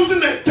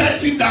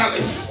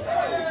 $1,030.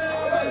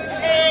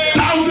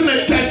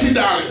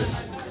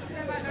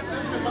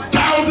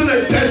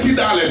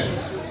 $1,030.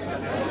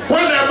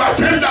 One about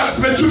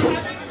 $10 but you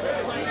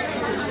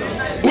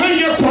when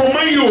you call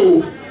my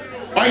you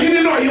or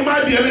you know you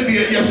might be any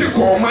day yes you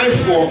call my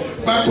for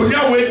but when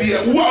you wait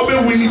there who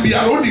will be be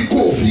already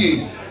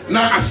coffee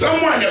now as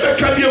someone you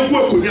can you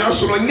go kunya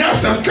so no nya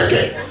sam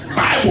keke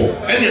Bible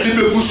and you be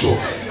buso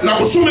na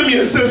boso me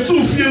me say so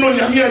fie no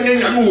nyame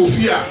anya wo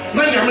fie a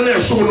na nyame na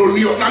so no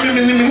ni na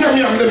me nyame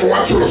am de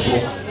wa toro so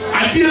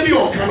ade bi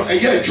o kan e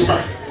ya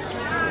adwuma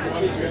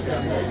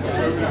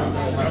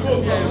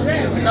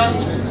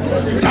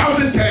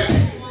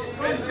 1030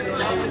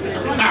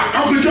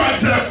 Uncle George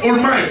said all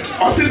mine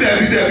I see there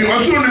be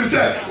was so him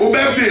say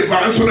obey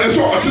ba so na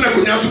so o tena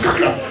konya so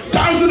kakra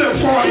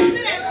 1040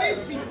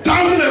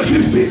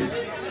 1050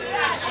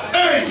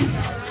 hey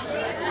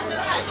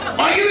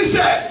I you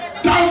say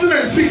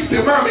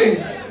 1060 mommy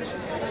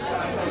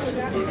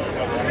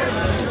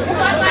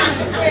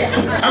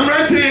I'm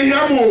writing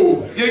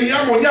yamo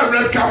ya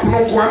red cap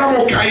no ko na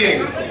mo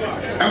kayen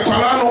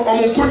enkwala no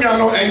omunkonya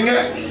no enye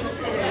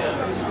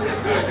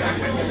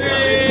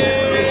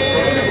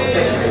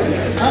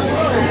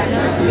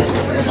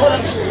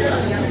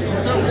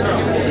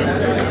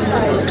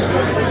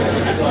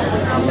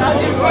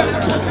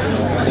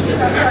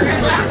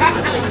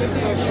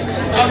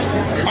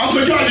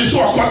Uncle George is so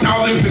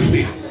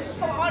 1,050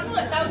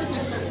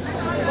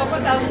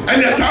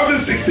 and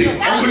 1,060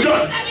 Uncle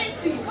George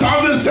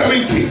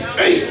 1,070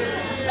 hey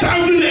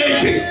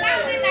 1,080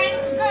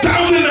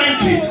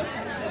 1,090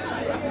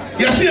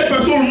 you see a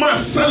person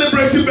must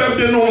celebrate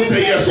birthday no one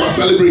say yes we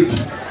celebrate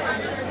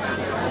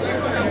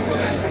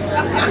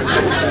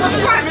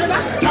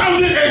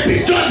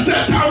 1,080 George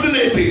said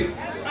 1,080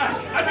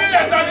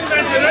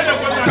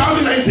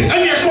 1,090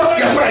 and you're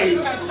right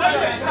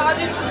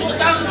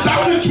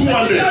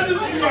 1,200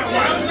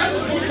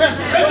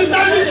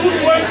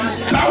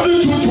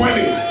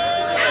 1,220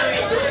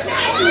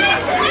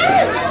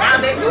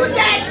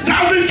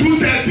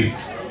 1,230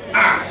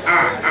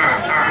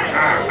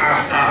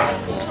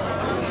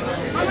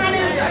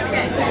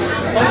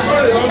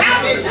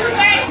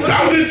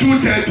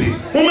 1,230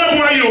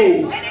 Umemwa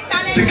yo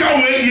sika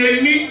we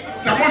yeni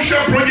samosha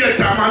project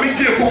amami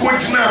je koko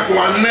jina ko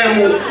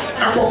anemo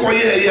akoko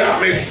ye ya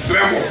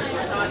mesremo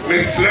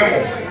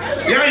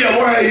ya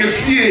wa ye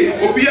fie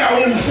obi a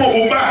wonfo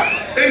oba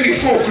any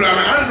phone kura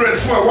na 100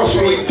 phone was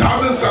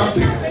 1,000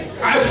 something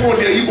iPhone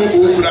dey yibo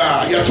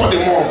kura ya to the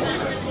mom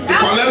the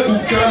collect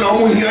Ghana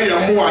o hia ya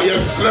mo a ye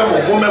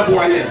sremo mo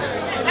meboa ye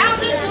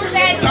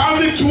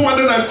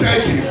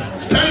 1,230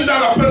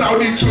 $10 per now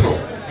need to know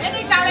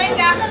any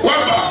challenger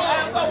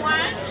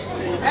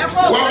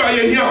Waba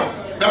ye here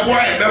the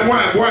boy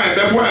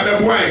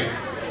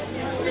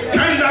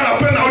 $10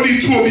 per now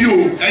need two of you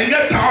and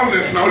get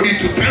thousands now need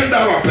to $10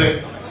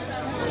 per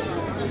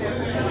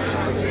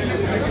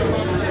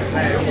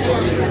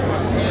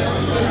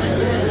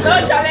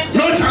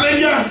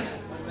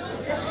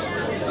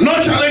No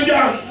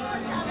challenger.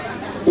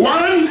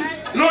 One,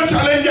 no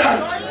challenger.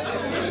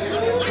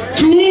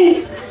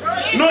 Two,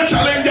 no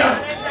challenger.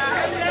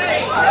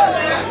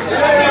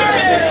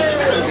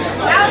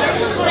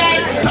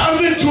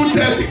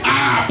 1,230.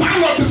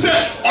 Pilot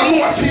say, on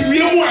what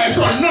TV I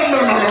saw. No.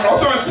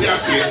 Also,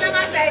 Tiasia.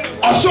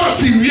 Also,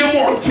 TV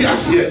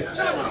Tiasia.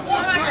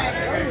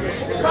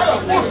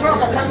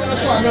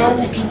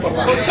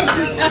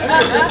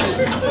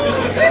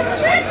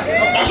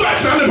 Also,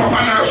 Alexander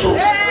Papa Naso.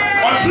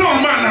 What's no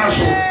man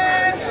Naso?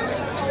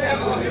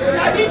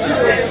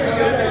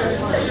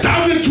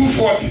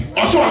 1,240.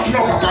 Also, what's no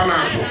Papa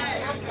Naso?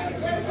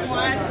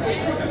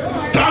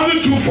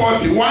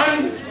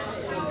 1,241.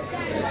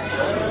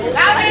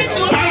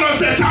 Pilot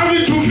said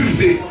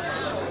 1,250.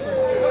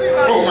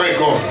 Oh my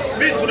God.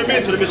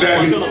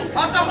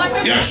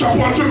 Yes,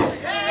 support to know.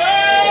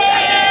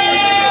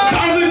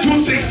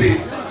 1,260.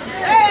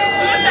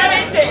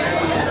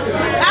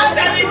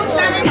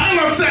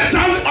 Pilot said, I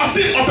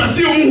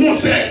see who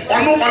said,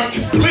 or no one to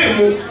play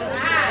no,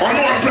 or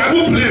no one drive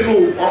play no,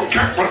 or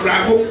cat or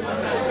drive.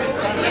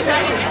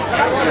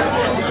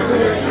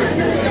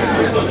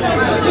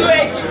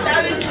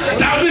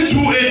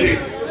 1,280.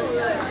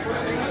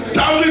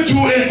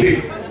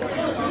 1,280.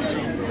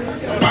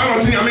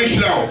 Pilot in your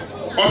mission now.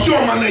 Or so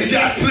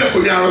manager,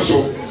 Tileko Yaroso.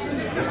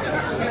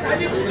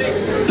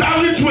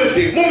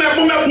 1,280. Mama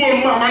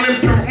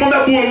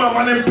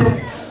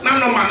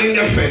no man in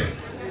your face.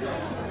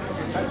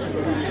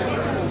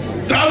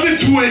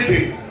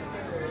 1,280.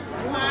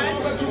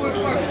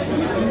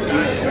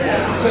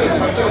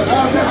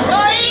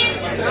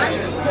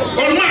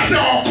 On my say,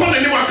 or call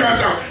anyone,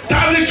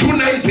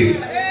 1,290.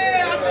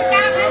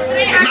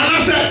 Nana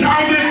said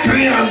 1,000.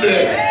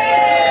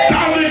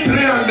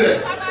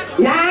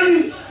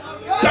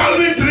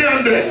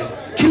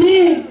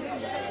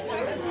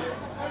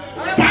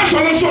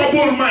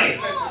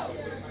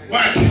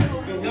 What?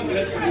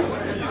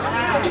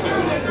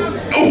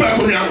 Opa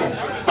konyano.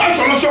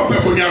 Pastor no so opa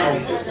konyano.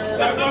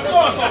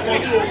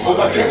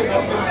 Over 10.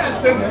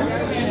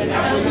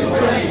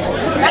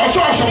 Also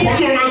support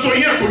no so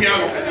here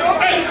konyano.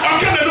 Eh,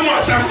 okay na no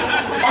asam.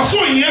 Also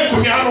here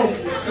konyano.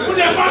 Who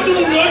dey fight to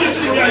the only to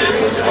the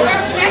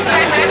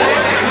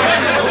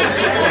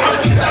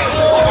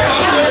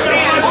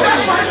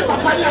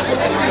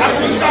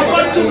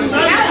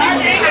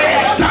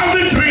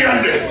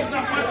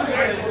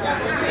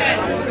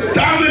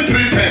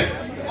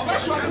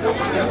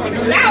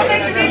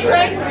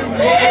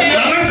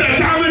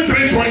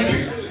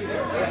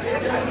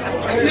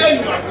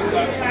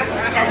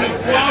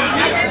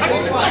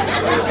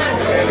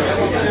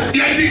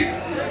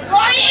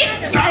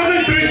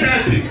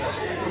 1,330.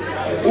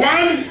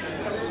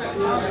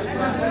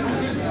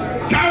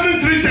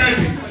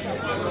 1,330.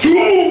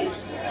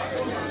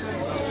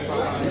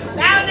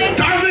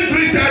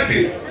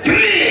 2,330.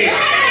 3.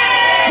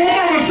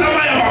 Mama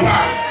Samaya Papa.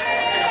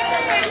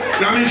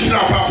 Namishna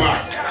Papa.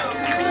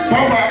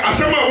 Papa,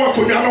 Asama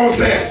Wakunyano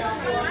said,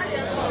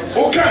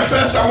 okay,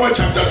 first Samuel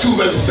chapter 2,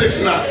 verse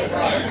 6 now.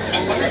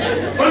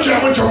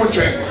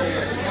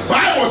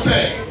 Bible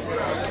said,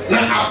 now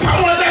a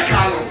power that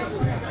can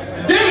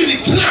David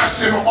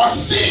Tinas or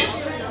see.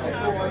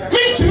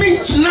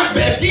 Meet not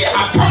baby,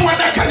 a power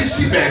that can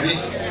see baby.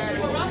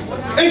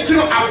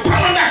 Until a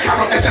power that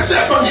can as I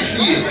said on the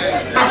sea.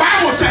 The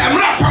Bible said, I'm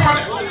not power.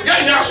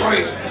 Yeah,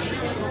 sorry.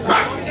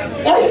 But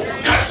oh,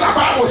 Kasa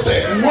Bible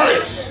said,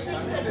 words.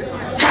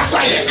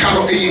 Kasa ye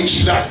kano e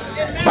yinshida.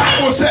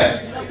 Bible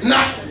said, na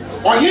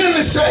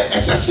ohine said,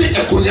 as I say,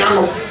 a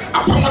kunyano,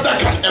 a power that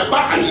can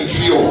eba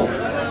ayinfio.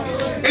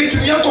 Enti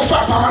nyanko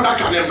fa power that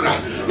can emra.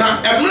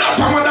 Na emra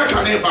power that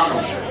can eba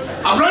no.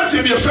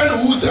 Abrante be a friend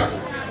who's a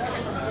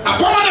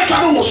power that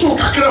can also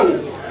kakra o.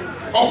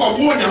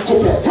 Okobo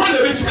nyankopon. Why the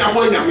bit me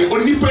abo nyame,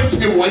 oni penti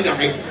me wo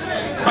nyame.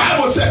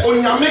 Bible said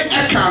onyame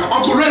ekan,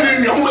 Uncle Ray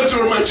ni omo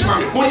ejiro ma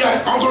chimame. Onya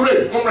Uncle Ray,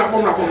 mumra.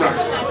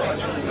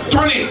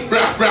 Tony,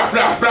 bra.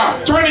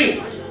 Tony.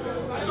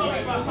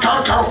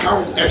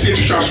 Count. Esi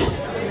twaso.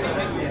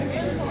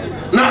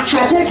 Na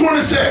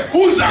trokonkron say,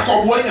 who's that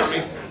obo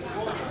nyame?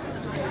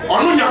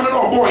 Onu nyame na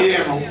obo ye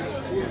no.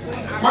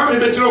 Mama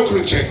be jiro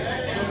kunche.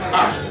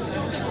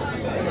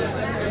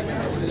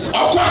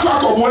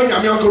 Akwa obo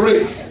nyame Uncle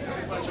Ray.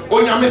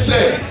 Onyame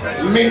say,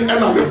 me and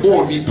I'm a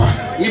born nipa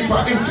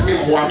intimi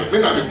mwa me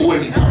na me born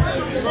nipa.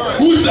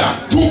 Who's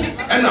that? Two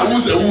and I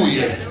who's a who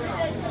ye.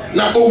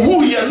 Na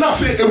owu ye na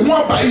fe ehu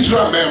aba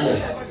Israel memo.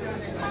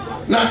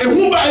 Na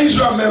ehu ba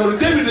Israel memo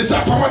David is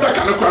a power that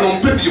can kra no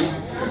mpebio.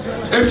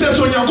 Em say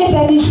so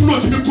Nyankopon bu fu no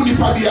timi ku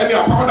nipa de ani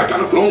a power that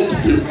can kra no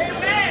mpebio.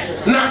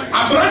 Na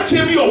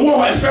abrante bi owo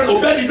ho efe no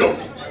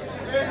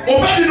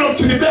Obedidom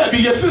tini baby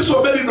ye fi so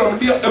obedidom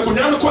dia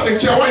ekunya no ko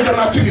nche wa ida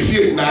na tini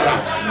fie nara.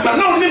 Na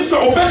no nim so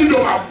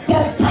obedidom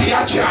abom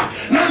payacha.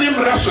 Na nim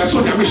raso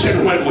so nya me hye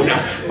no wan monya.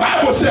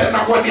 Bible say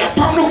na wo dia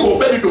pam no ko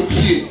obedidom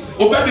fie.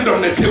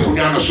 Obedidom na tie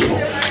ekunya no so no.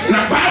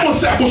 Na Bible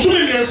say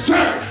abosumi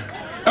mensa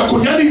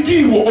ekunya ni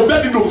di wo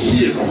obedidom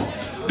fie no.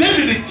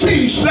 David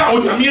ti sha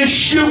onyame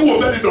ehye wo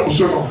obedidom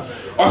so no.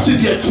 O se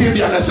dia tie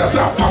bia na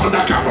sasa pam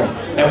na ka no.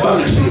 E ba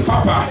me fie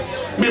papa.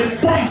 Me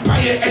pompa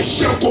ye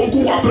ehye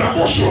kongu wa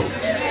brabo so.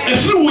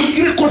 If you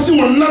will kosi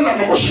wonana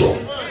no so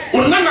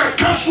wonana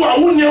kaso a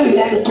wonye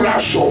wo mokra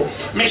so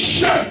me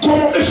sha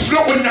komo efro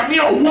onyame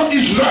a wo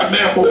Israel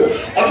memo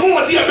ono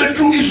wode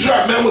abedu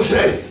Israel memo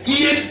say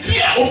ye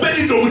dia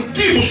obedi do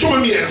di wo so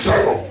me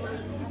ensaro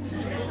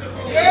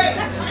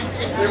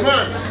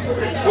amen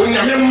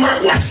onyame ma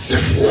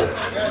wasefo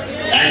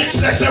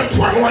entrese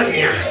poano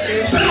ania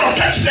se no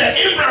catch the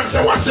Abraham se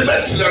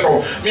wasebet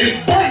no me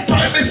bompa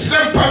me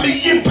slempa me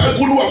yimpa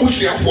gulu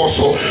abusuafo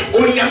so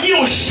onyame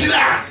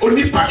ohira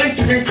onipa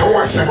entimi nka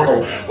wo asem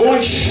no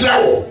onhira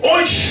wo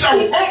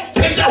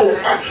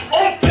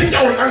onpega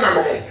wo nana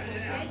no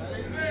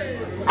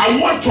I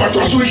want to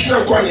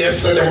associate con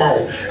yesterday now.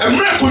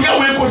 America we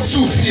go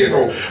see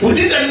no.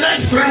 Within the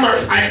next 3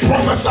 months, I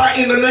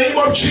prophesy in the name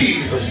of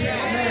Jesus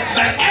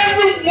that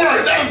every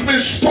word that has been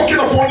spoken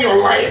upon your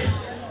life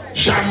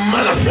shall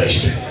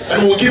manifest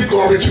and will give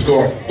glory to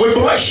God. We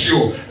bless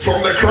you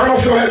from the crown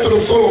of your head to the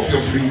sole of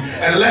your feet,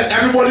 and let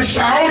everybody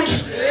shout,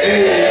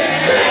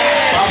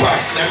 Amen. Papa,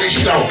 let me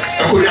shout.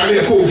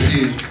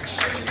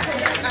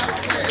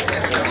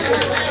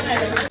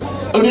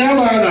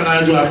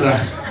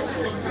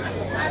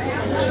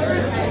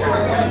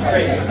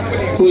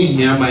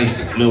 Kuinya Mike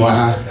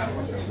mewaha.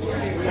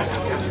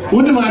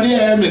 Wudi madi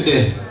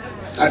emede.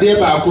 Ade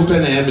ba akupe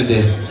na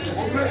emede.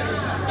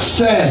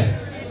 Se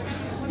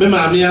me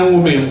maami anwo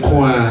me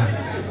nko a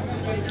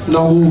na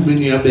wo me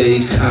nua ba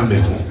yi ka me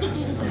ho.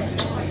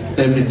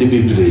 Emede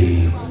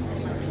bebre.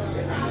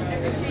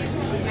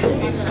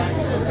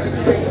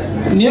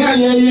 Nya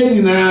ye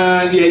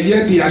nyina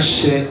ye di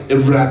ahye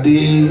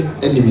Ewurade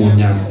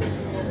animonyam.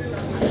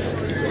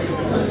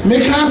 Me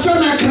kansa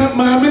na ka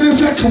ma me ne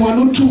se kan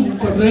no tum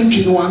kwadran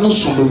twi no ano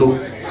sododo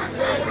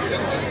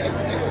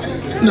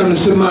na me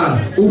se ma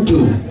umpe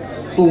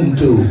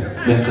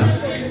meka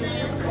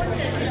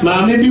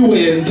maame bi wɔ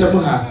yɛn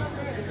ntam ha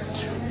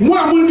mo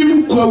a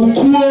monim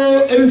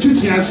kwakuo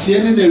mfiti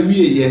aseɛ ne na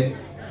wieyɛ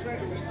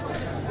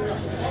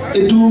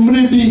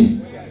edumre bi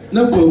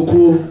na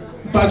kwakuo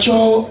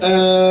mpacho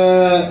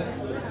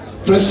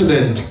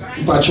president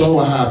mpacho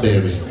wɔ ha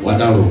bɛɛbe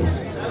wadaro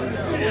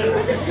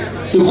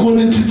ekuo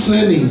ne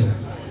titani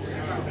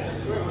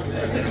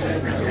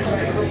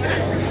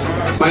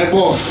my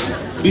boss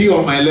be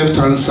on my left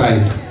hand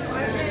side.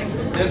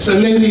 There's a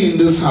lady in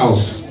this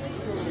house.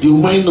 You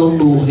might not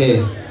know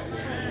her.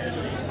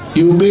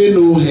 You may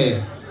know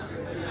her.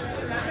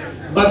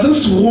 But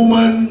this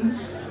woman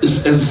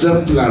is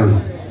exemplary.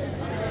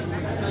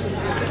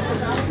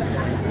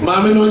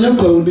 Mami no nya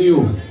kwani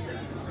o.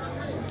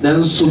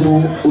 Nanso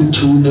mo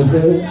otu ne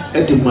ho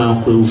ede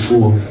ma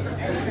kwafo.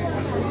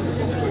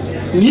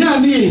 Ni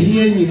ani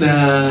ehia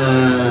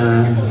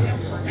nyina.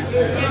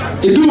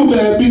 Edu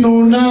baabi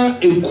no na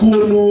ekuo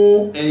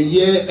no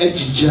eye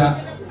agigya.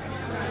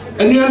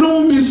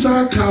 Enuano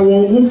bisa ka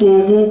won ho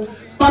bomu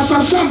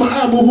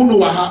pasasama a mo hu no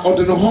wa ha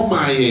ode no ho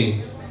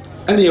maayen.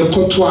 Ene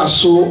yekoto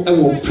aso e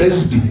wo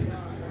presby.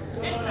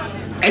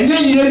 Enya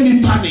ye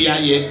nipa ne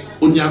yaye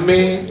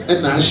onyame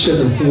e na ahye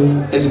ne ho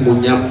ene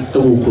monyam e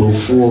wo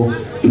kwafo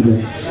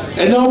emu.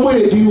 Ene obo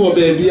edi wo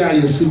baabi a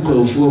yesi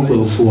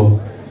kwafo.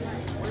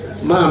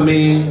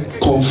 Maame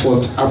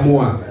comfort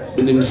amoa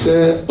benim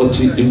se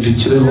oti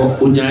mfikyire ho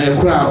onyae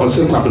kra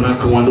ose kwabena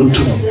kan wano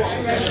tum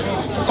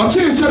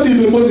oti se bi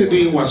be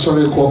modidi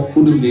wasore ko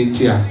unum ne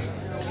ntia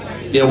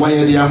ye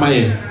waye de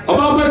amaye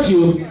oba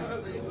patio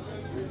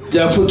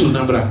ja photo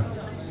nambra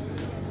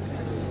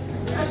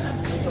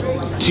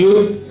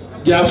tio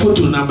ja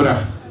photo nambra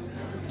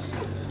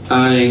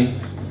ai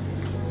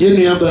ye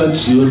nua ba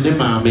tio ne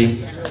maame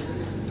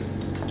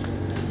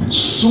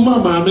suma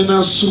maame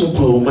na sum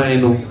Kwahuman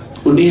no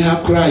oni ha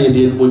kra ye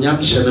de monyam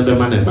hye ne be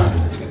ma ne ba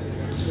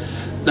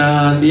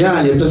na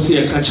dia ye pese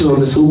ye ka kire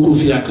no se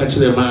ukofi aka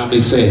kire ma me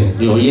se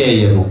ni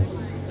oyeye no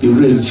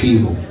ire mfi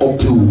no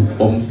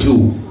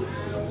ompu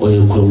oye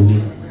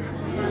kwani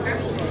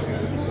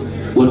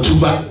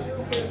wotuba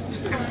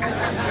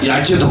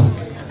ya je no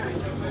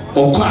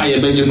okwa ye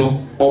beje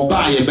no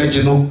oba ye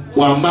beje no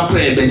wa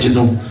makra ye beje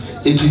no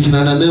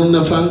entijina na nem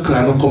na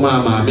fankra no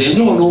koma ma me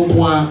enyo no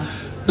nko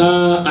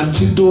na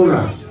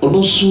antidora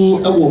ono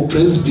su ewo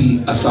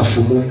presby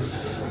asafo mu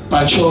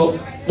pacho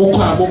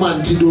moko amoma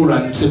antidora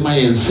ntema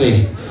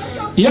yense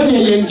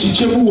yene ye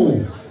nchichemu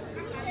wo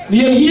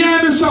ne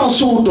hia ne sa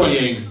so do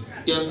yen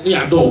ne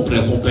ado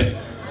prekope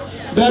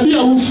baabi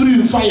a wo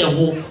free mfa ye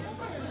ho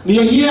ne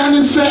hia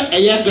ne se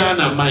eye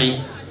Ghana man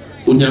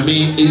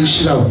onyame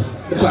enhyira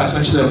ko aka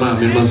kire ma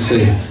me man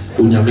se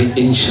onyame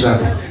enhyira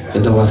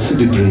no da wase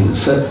bebre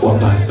se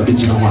waba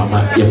abegina ho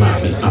ama ye ma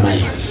me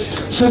amaye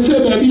se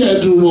baabi a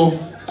duru no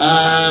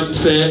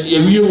se ye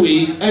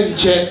wiewe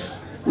enche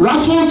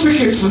raffle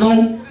tickets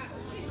no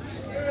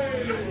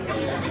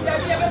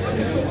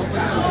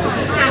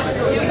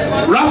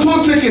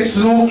raffle tickets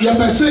no ya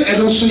pese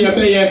edo so ya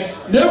be ye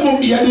na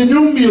mom ya de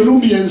nwum mienu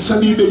miensa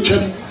bi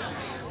betwam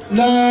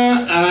na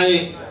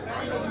ai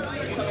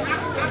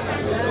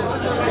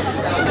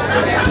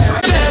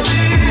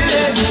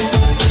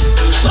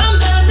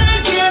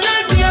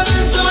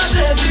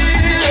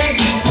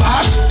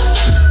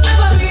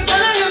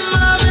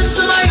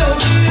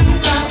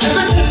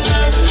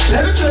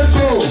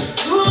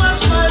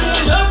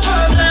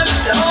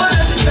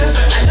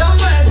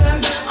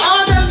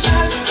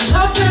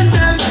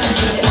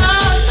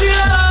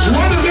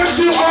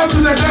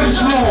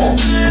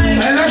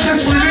and let's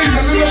just release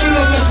a little bit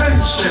of the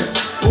tension.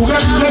 We're going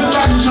to get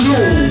back to do.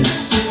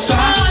 So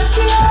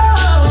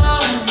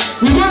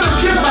we're going to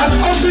keep an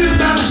open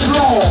dance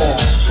floor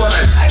for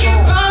it.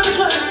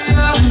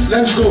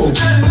 Let's go.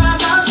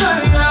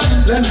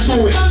 Let's do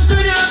it.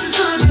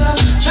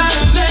 Trying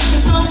to make me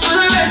song for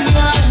the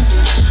radio.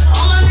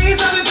 On my knees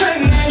I've been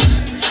praying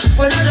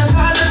for the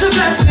Father to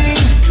bless me.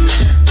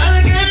 But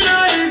again, no,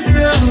 it's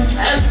you,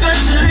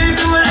 especially if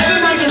you will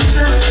ever get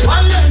to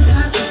one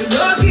time.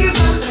 Don't give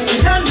up,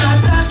 it's not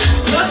time.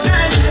 Close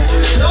night,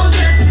 don't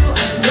get to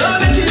us. Don't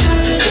make it do,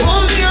 it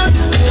won't be on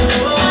time.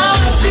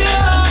 Oh, it's you.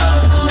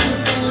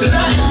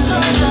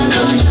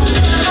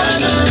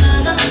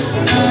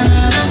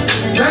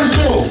 Let's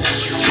go.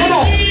 Come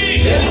on.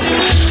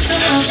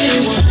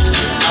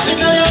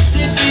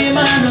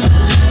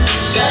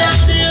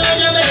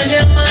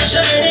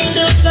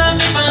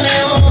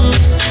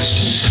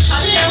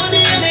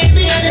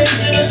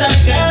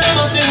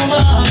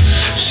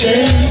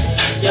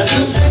 You're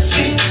too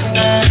sexy,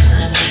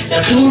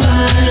 you're too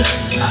bad,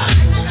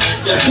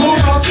 you're too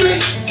naughty.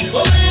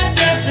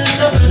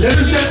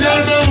 Ladies and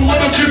gentlemen, we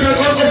want to keep it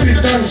on the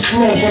dance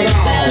floor for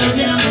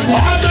now.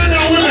 All men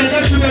and women,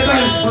 get to the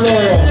dance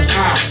floor.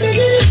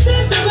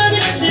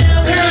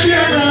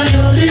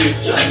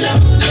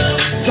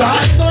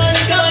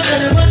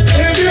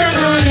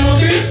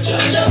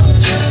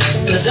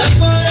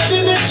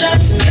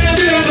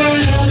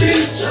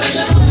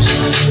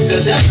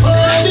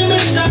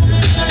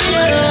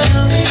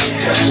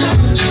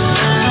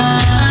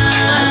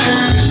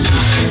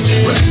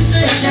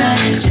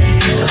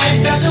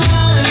 That's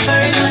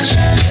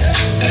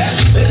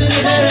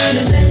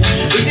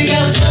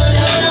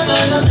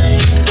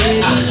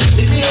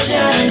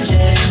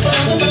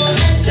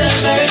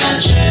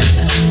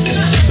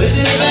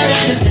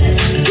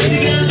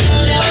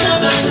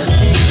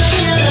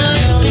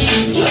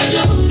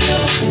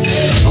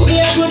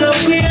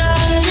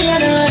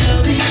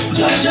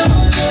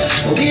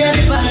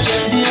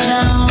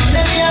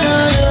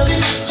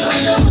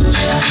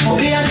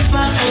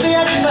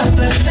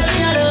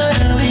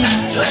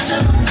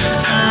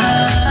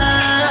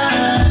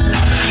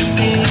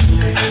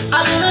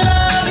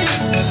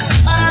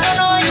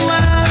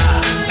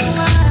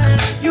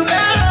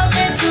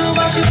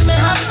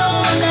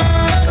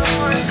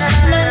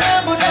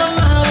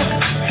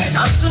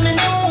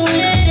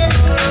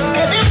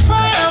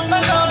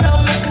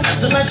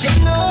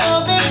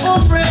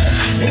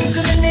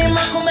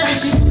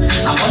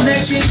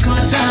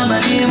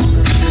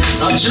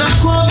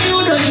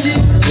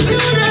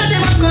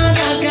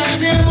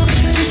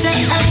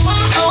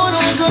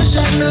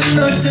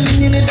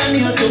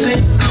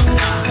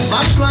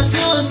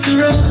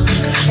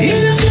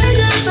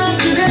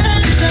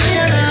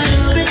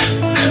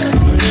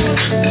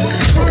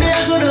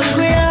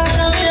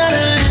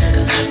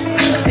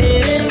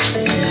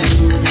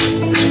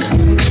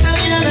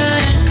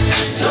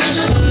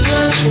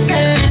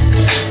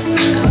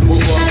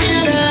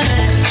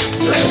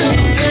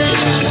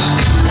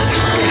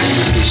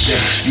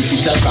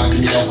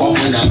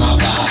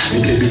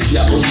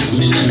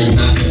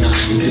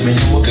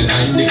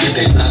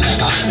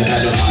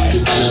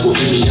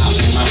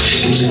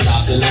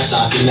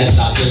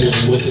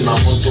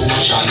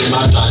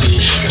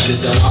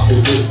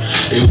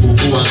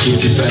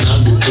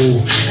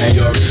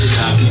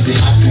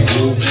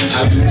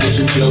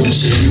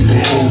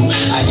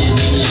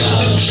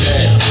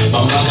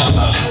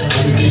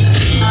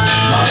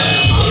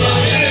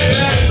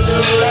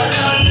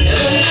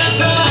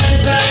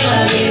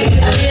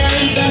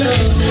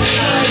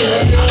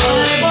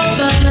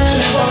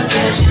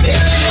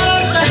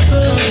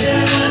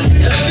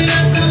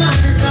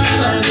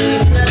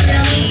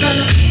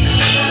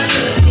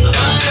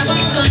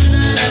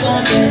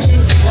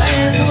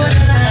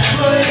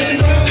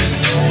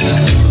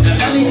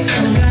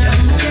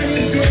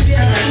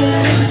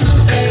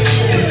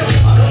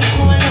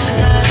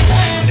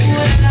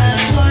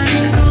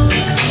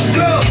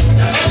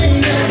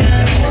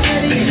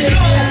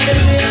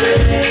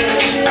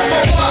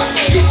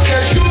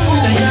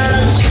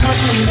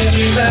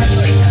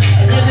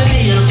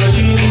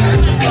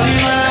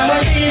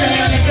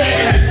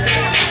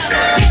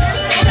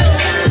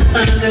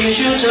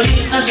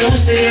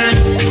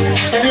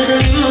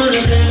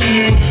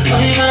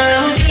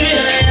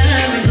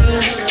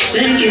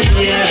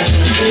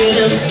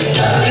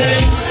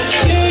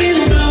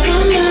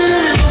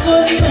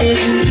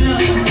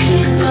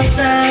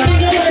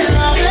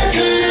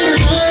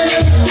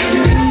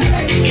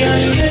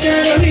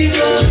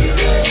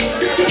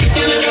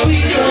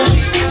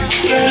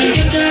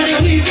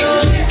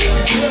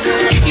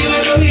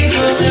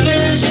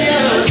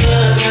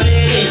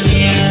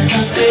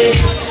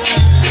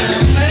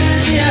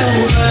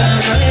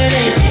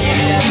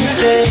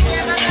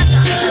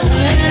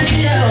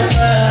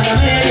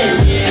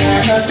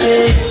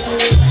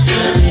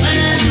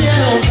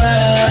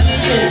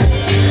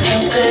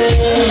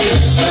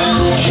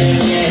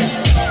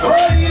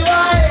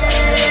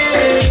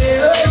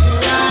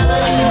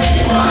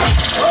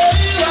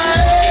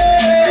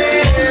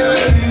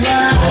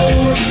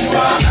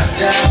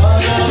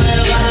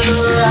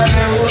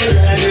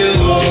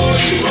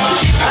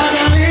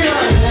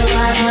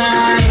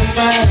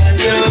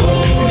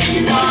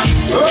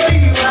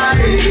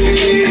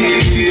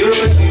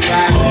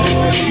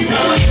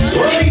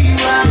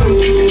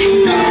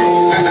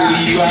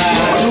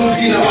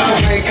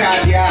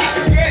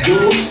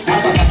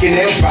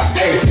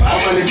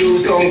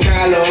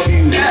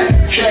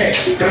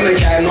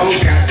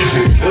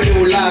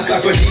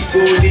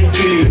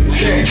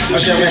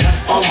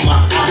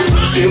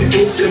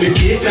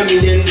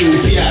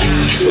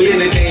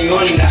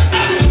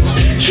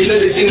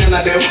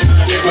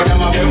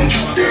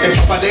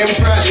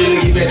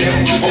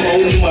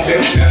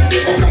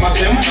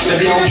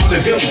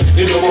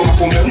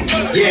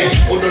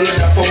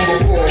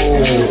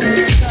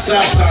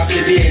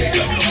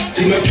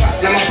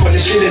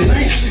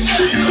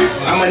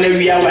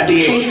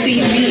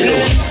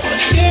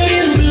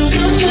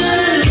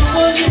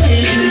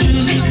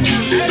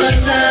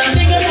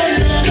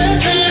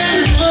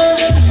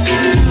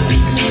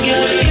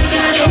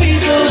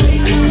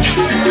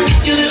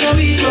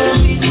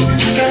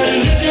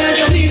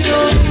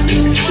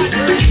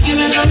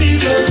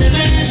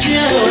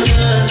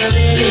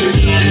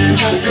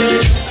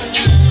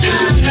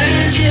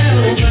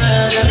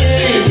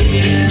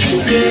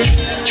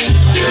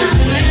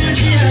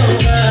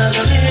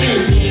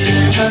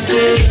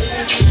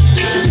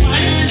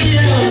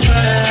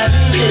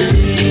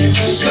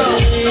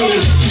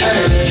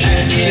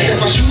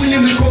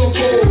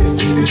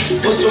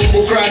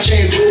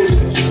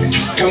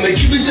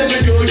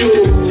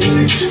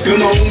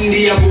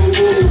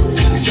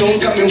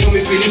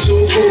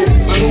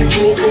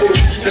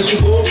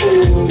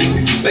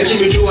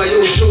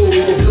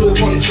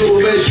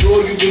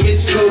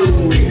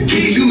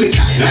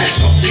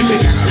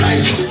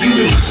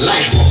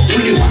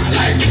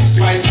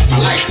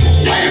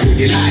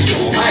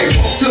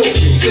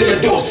Say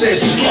the door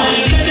says, you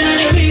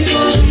gotta be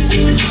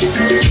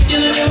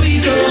good.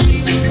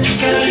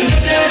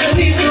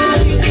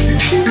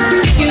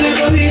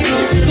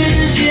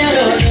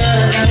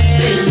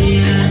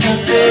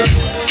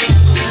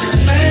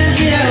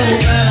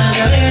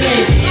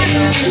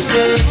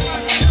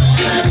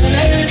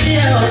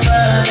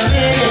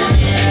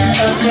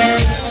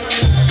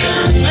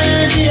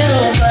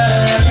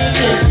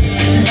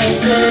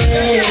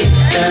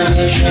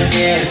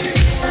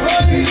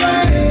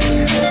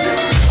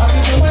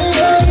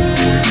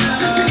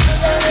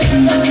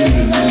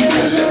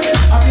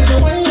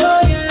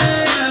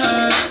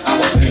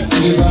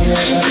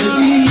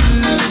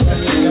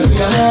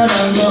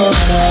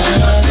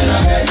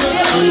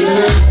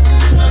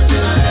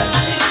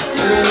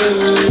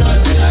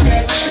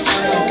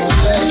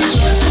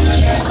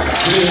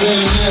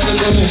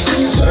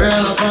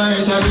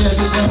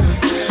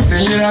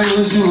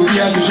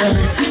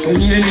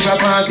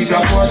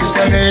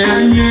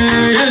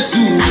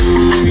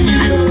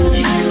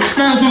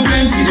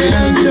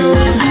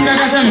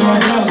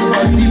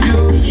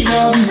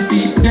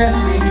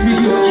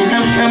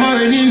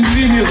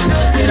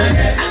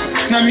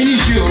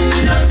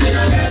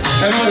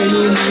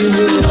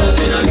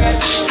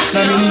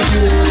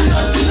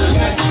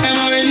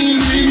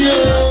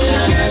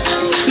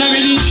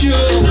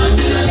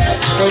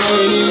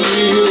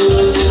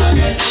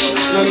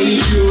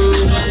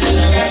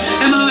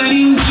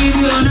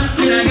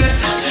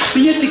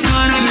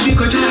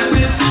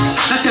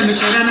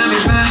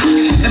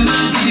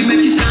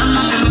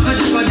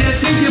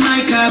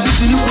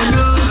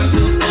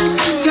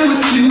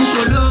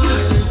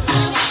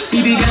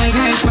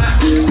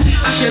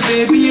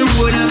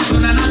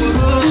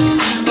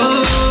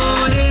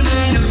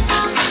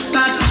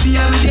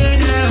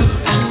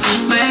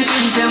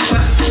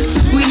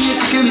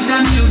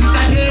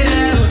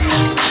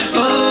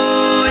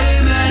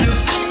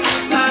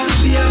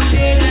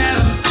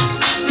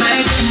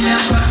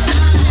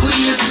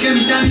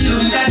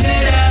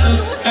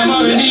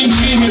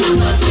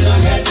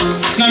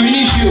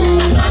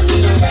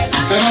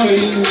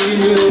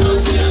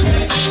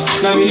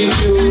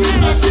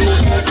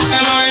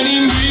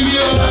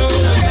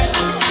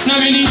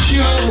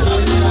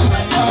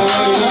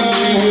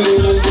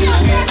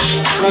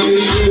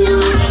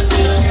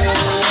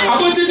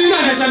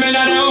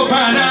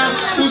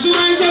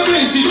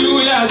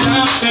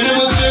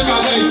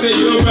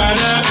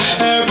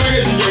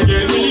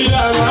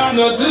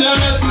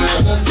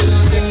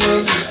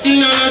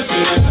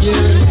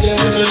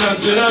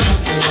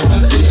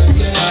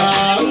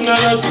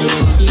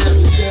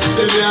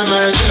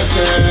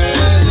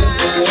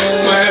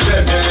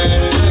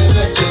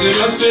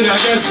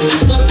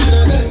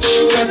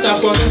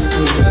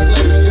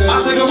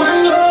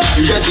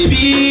 You just be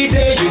busy,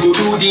 say you go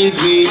do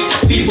this way.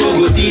 People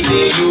go see,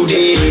 say you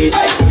dead.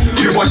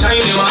 You for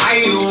shine in my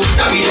eye, you.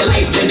 That be the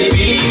life, then they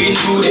believe in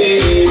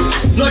today.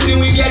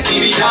 Nothing we get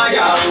in the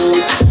charger,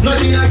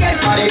 nothing I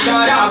get by the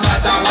shoulder.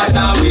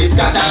 Basta, we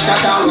scatter,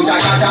 with a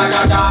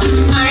kata.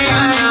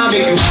 I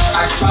make you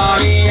ask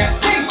for me.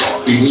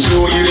 We will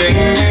show you the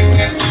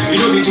you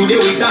know me today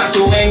we start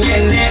to hang.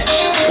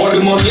 All the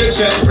more get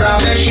check,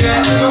 private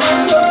share.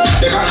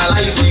 The kind of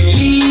life we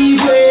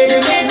live where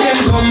they make them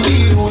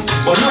confused.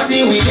 But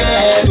nothing we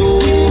get to,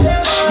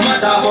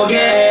 must I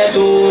forget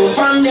to.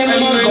 Find them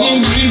and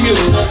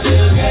nothing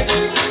I get.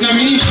 Now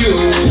we need you,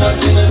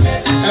 nothing I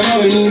get. I'm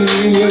winning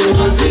you,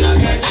 nothing I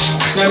get.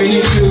 Now we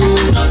need you,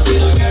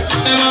 nothing I get.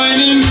 I'm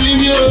winning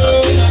you,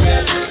 nothing I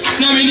get.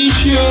 Now we need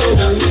you,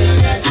 nothing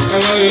I get.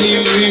 I'm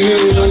winning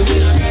you,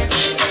 nothing I get.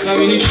 Now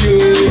we need you,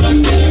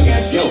 nothing I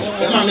get. Yo,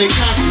 I'm make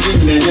cash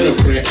in the end of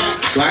prayer.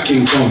 So I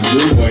can come,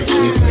 don't boy,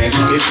 this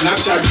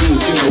Snapchat room,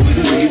 you know,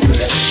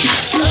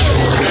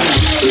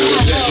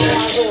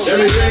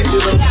 every day, you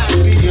know,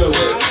 video,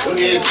 when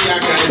you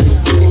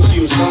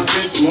feel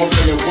something small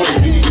for your boy,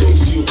 really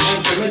close to you.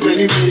 I'm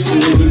going to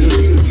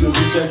you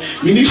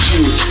mini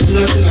shoe,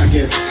 nothing I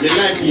get. The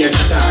life here,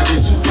 chacha, the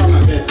super my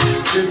bet.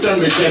 System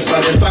retest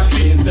by the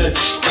factory inset.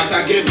 That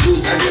I get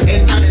boost, I get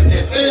enter the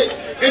net. Hey,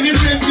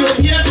 anything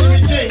to here to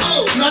retain.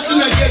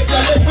 Nothing I get,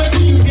 Charlie,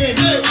 waiting you gain.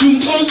 You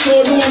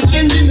console, no I'm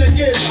changing the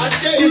game. I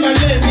stay in my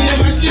lane, me and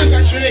my shit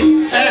can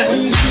train.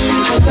 When you see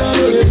me for down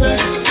on the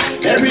best,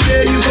 every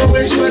day you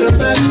always for the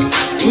best.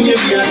 When you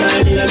be a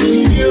time in a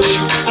mini view,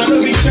 I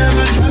know be time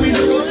and I mean,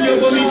 no go feel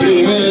what me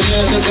do.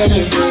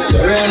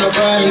 Sorry, I'm not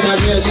fine, I'm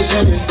just a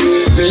shabby.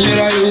 When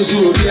you're out,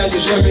 you be as a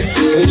shabby.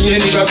 When you're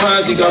in the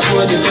past, you can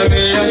afford to tell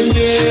me,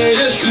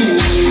 yes, you.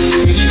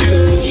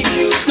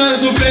 Not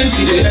so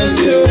plenty, they end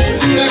you.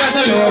 Like I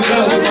said, I'm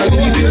proud of my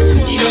video.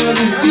 You don't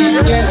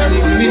understand, yes,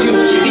 this video.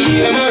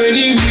 I'm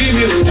already in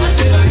review.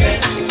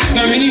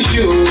 I'm in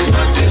issue.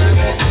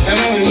 I'm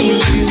already in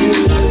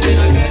review.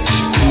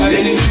 I'm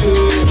already in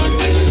review.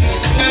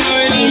 I'm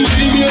already in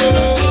review.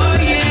 I'm in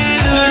review.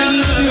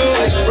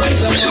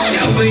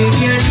 Now,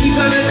 baby, I keep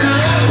on the car.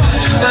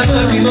 My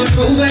God be my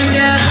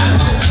provider.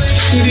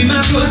 He be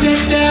my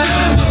protector.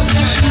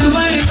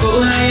 Somebody go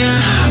higher.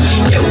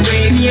 Yo,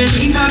 baby, I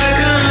keep on the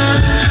car.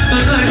 My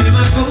God be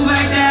my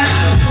provider.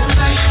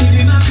 He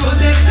be my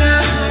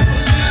protector.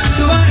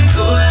 Somebody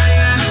go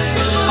higher.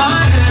 Oh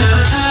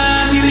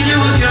yeah, baby, you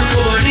want your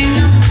morning.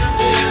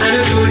 I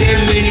don't do them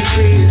many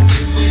things.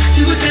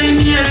 She was saying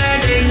me a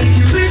day. If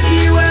you wish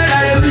me well,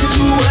 I wish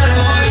you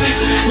well.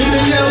 Baby,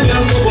 you want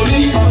your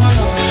morning.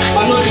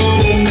 I don't do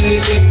them many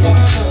things.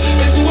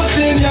 But you was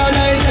saying me a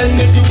night, and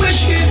if you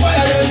wish me well,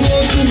 I don't go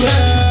to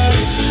well.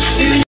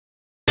 Baby,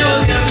 you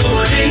want your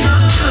morning.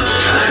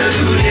 I don't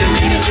do them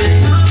many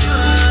things.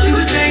 She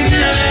was saying me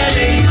a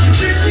day.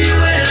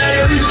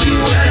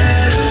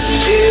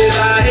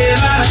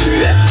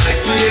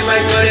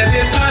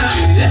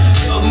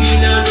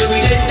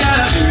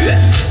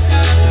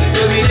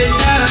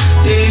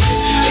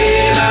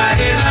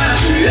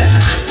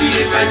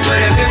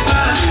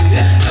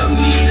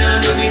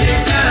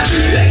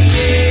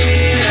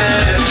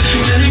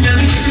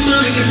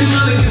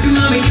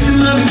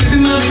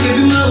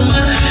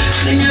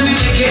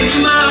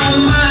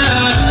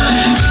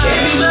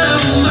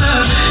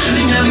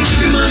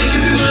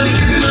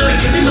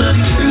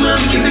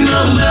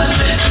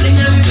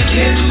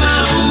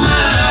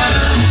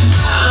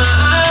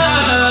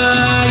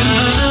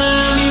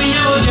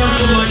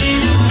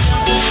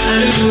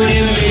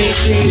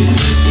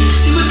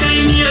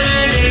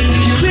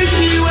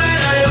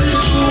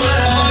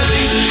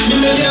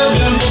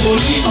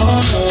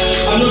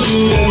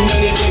 do them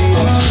anything.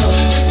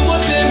 So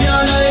what's the mean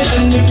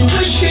and if you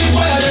wish it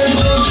fire then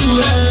go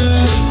to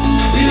hell.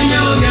 Even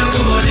you get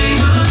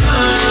money,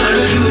 I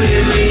don't do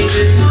them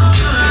anything.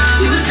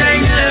 People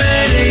say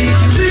that if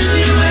you wish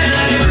me well,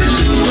 I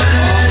wish you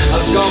well.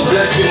 As God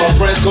bless me, my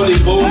friends gonna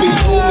bow me.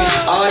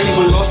 I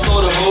even lost all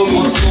the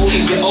homies.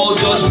 They all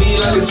judge me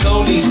like a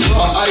Tony's.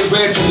 My eye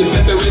red from the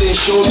pepper where they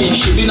show me.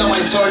 Should be now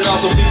my turn now,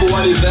 some people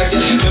want it vex.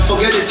 And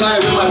forget the time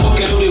when my book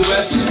and do the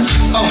rest.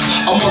 I'm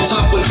on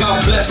top with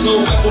God bless. No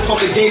weapon from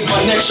the days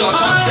my neck shall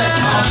contest.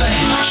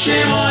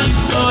 Shame on you,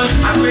 boy.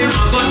 I pray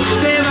my God to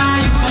favor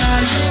you.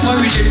 What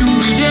we should do,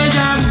 we did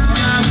job.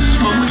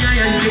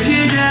 And if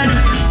you did,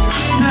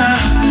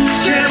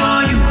 shame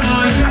on you,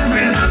 boy. I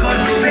pray my God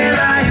to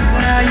favor you.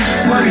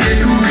 What we should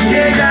do, we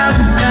did job.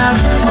 And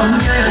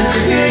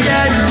if you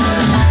did,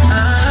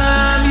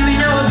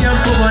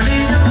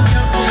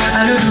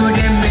 I don't do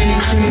them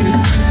anything.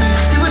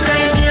 People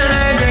say me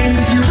and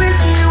if you wish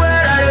me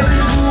well, I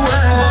wish you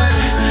well.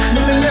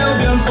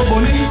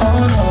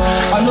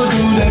 I don't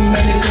do them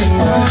anything.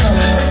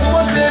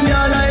 People say me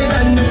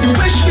and if you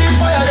wish me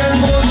fire then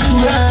go to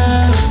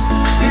hell.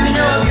 Even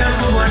though I'm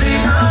nobody,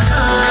 I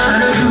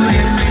don't do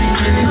them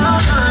anything.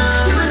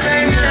 People say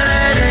me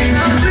and if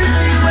you wish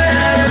me well,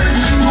 I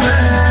wish you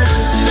well.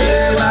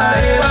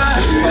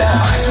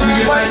 We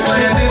fight for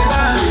the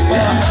paper.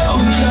 Oh,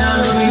 me now,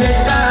 no, we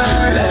let down.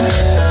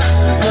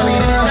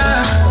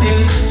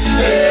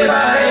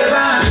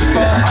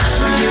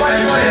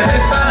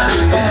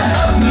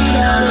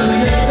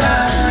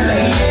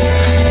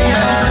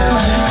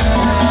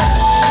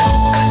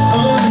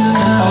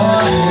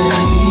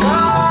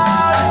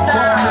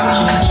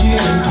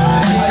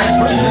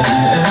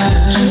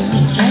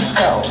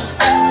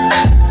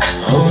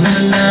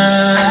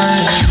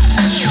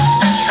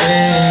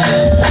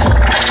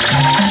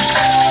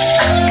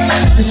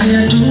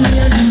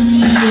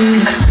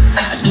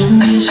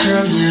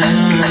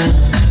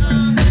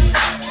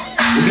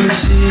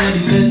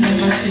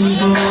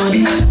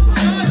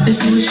 This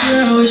is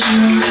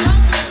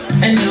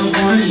and you're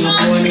born.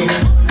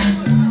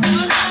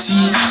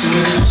 See, so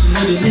we have to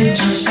know the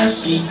nature of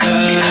sneak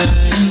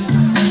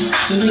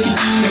so make it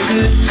do your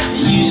best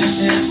and use your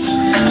sense.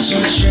 I show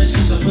the stress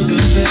since I put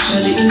good flesh.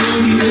 I didn't know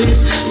the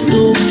race,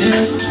 no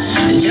test.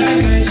 And y'all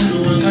guys in the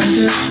one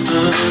contest.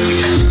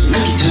 So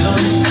make it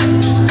down.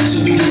 So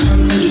we can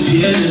come to the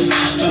theater.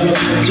 But I'm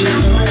going to the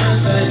my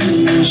side, so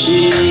no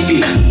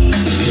shake.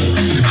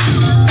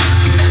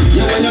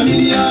 Yeah, when I'm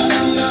in here,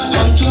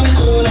 I'm too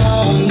cold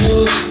now,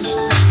 no.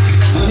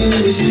 I'm in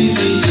the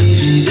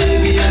CCTV,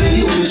 baby, I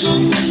really want to show.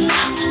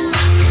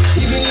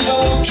 Even if I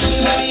walk through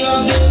the valley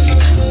of death,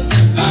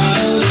 I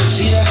know the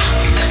fear.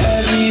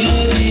 Every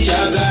day, be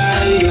your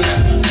guide.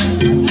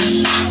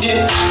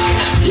 Yeah,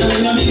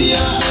 when I'm in here,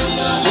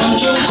 I'm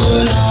too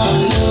cold now,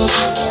 no.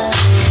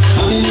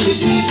 I'm in the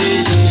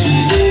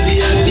CCTV,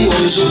 baby, I really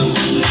want to show.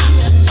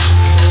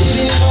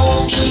 Even if I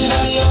walk through the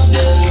valley of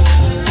death,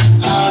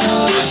 I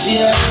know the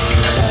fear.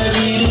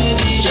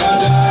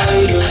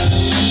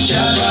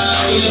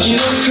 You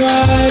don't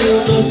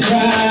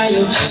cry,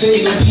 say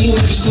you gon' be, we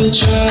can still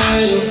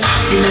try,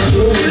 you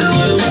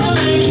know, I'll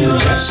make you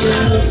rush it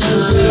up,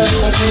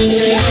 I can't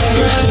let you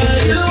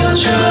cry, you still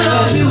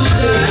try, you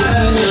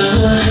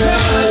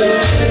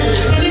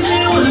anything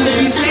you want,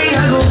 baby, say I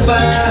go by,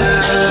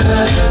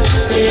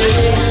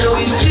 yeah, so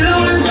if you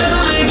want to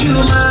make you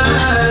mine,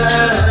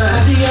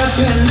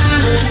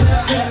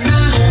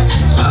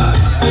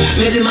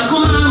 Mede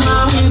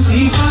makomama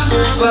wintifa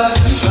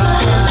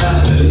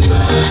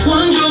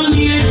one drum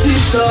nieti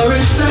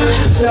sorry sa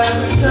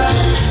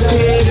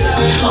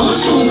I'm a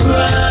soul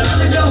grind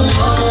I'm a dumb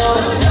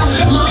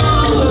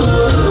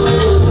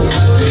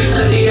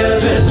Nadi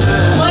apena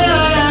Why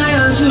I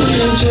answer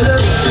you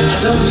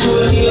I'm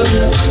for you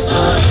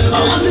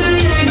I'm a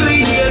silly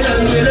ingredient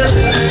and will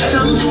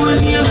I'm for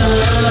you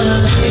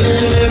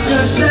Into the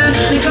present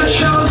They got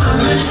show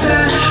I'm a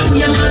sad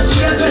We are much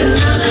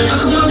apena I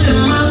come up in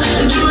my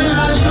and join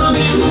our drum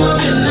you come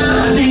up in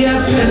Nadi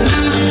apena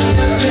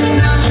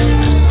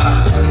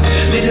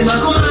Mede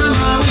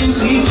makomama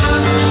wintifa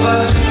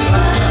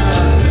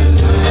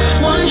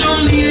one drum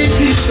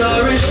nieti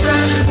sorry sa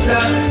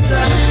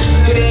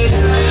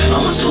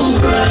I'm a soul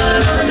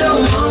grind I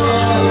don't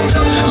more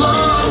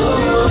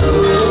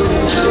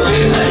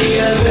Nadi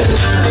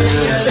apena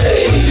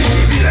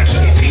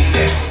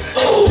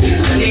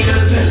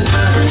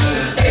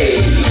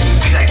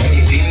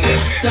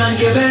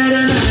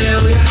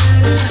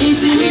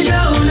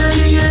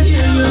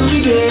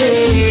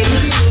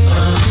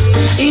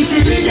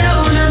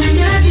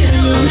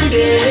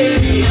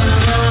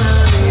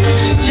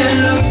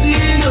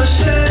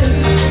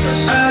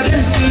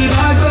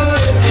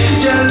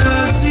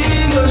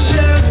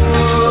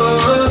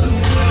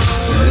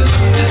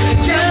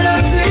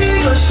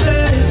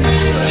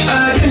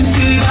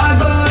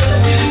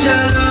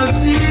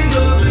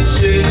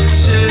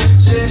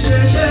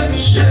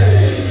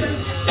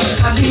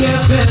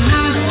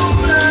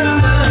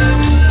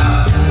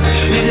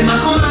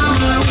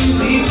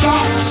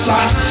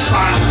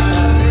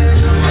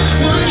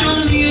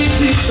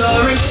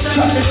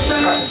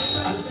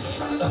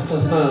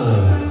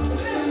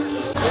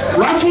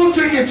Raffle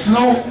tickets,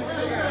 no.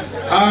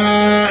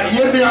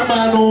 Yemi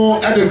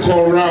Amano at the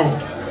call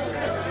round.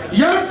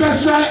 Young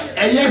person,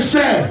 yes,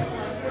 sir.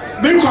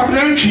 Make up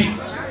entry.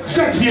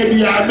 Set here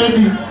be a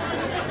medi.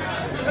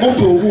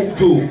 Mopo,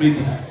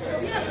 medi.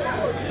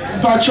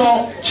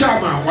 Pacho,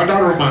 Chama,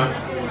 Wadaroma,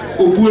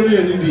 Obuni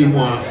and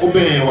Idimwa,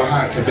 Obey,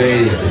 Wahaka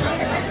Bay.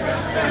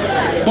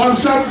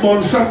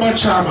 Bonsama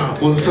Chama,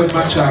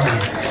 Bonsama Chama.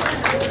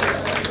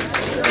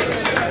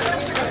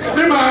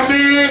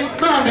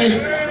 Mammy,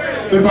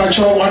 the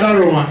Pacho,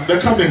 Wadaroma, the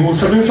coming who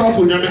some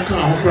Falcon Yamaka,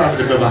 who grabbed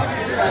the Baba.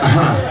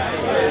 Aha,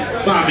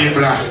 Mammy,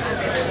 bra.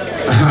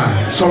 Aha,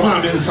 so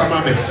Mammy, some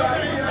Mammy.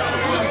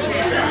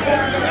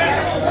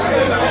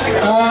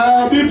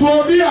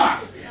 Before there,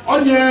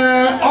 on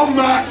your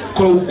Oma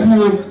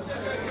Koku,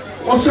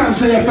 or some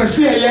say a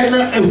Passia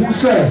Yana and who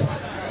said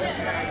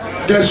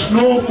there's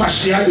no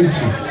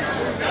partiality.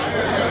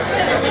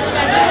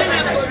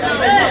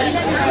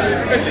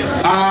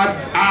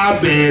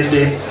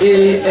 Abede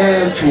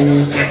AF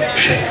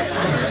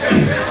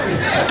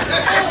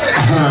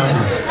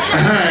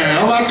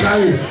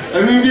okay,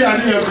 maybe I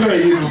need a cry,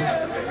 you know.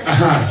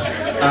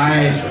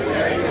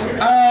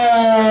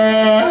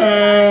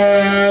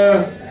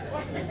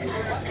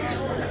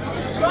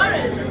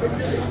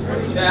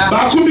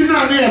 Bakumi na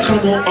ne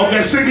yakano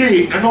ogesege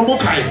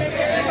enomokai.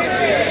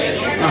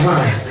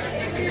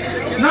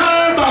 Na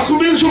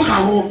bakumi nso ka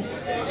ho.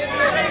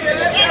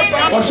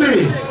 O say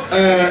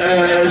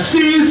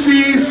si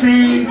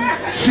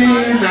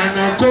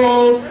nanako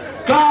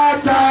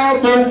kata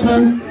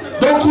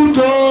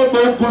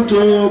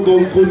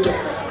bokuto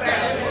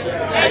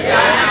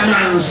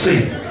Nancy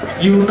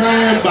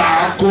Yuna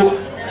bako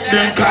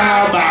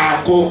neka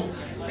bako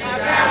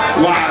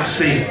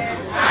wasi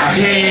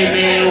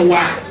ahene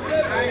wa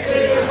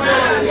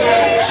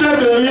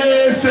sebeye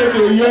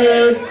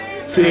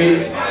say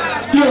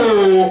yo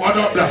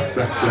odo bla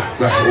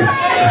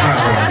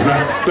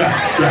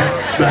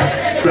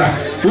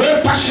we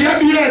pasia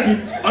bieni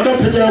odo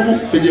pejamu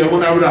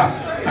na bra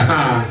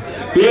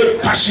we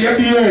pasia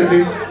bieni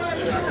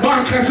no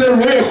can say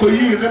we ko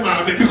yi ne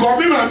ma me because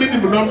me ma me the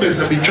numbers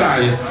be try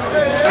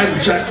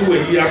and chat we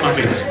here ma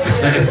me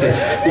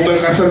we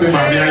can say me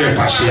ma me aye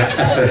pasia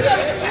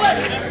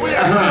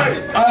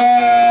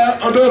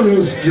odo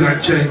rose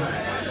girache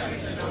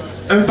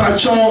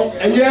empacho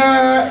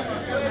eye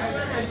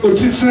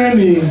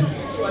otitani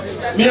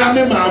me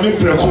ame ma me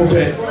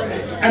prekope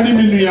ani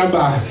mi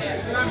nuaba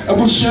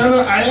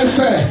abusuano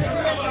ayese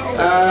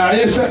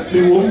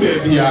me wo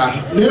bia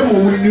me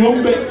mo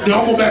nyombe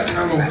nyomo be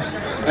kanu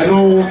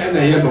eno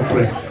ena ye no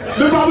pray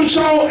the Bible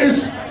show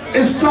it's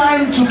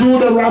time to do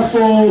the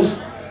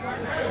raffles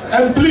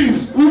and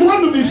please we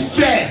want to be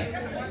fair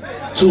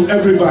to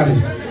everybody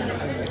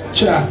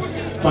cha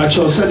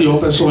pacho said the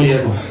open so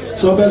ye no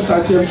so be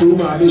start here through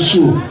ma me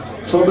show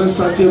so be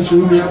start here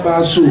through me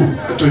aba show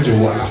etoje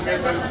wala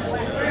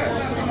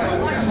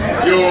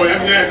yo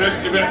let's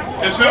give it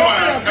it's no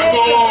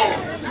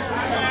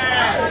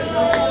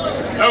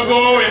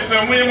go it's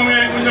no we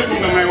no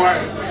come my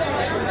wife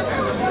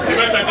you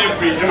best start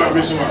free you ma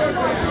be so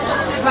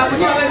Babu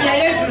chawe bia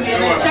ye du ye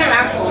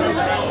chera for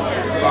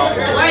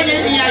why you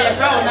need your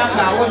brown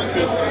number won't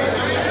it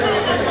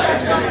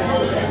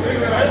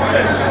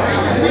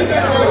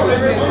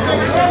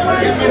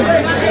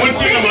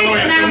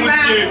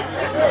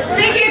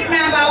Ticket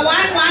number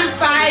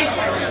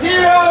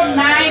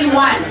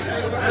 115091.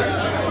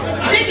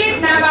 Ticket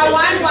number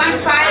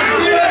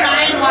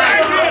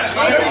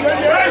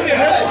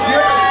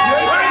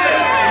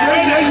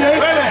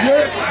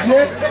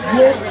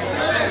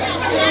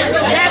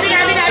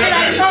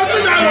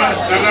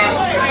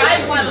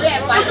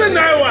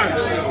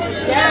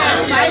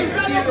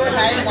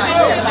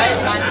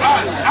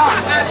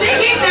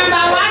Ticket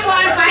number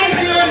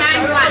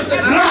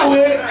 115091. Now,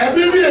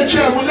 every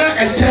chairman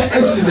and 10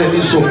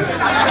 estimate so.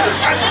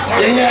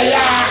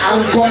 Yeah,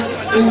 I'm going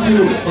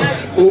into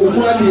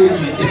 1 year.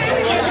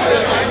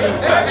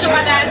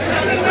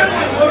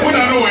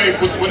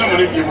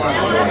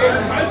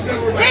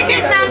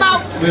 Ticket number.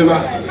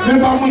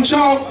 Remember, my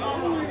child,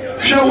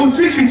 show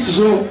tickets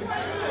so.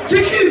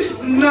 Ticket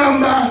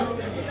number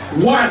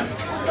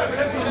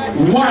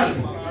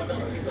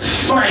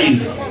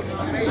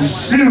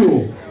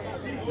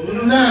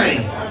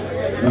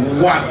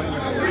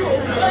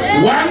 115091.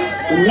 115091.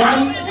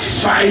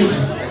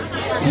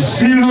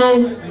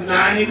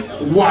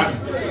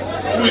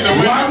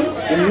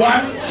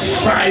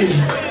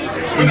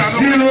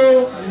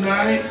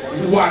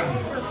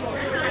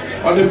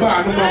 On the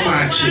bar, no more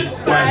match.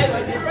 Why?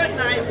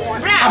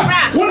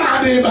 What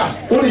are they?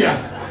 What are you?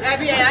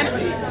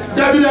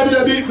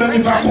 Debbie, many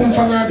vacuum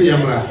for the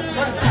Amra.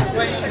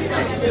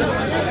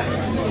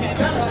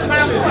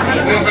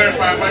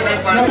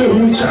 Never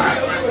who chat.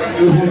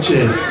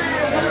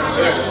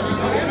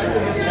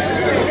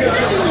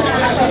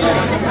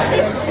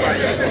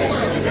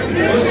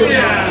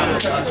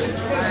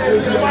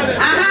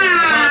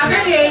 Aha, the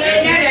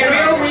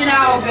real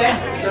winner of the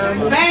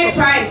first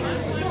prize.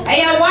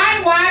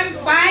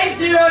 115091.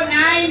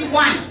 5091.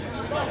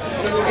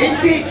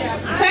 It's it.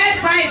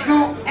 First prize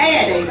no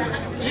air.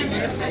 Give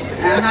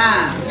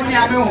me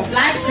a little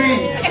flash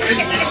screen.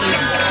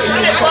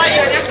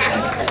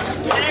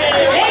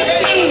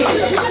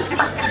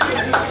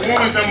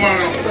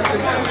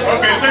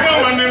 Okay,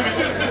 second one name is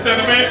Sister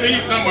the man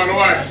they number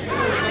one.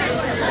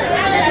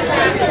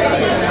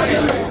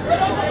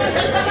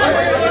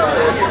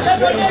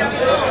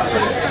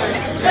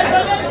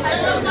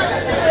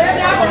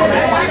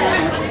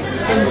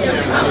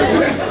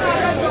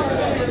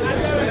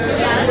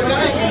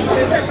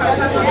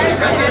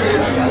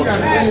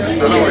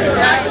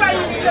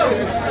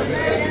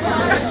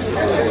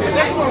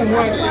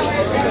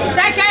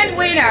 Second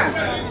winner,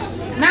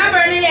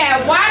 number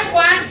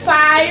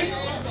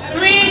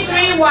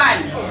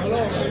 115331.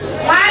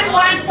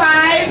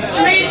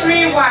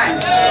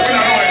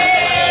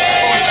 115331.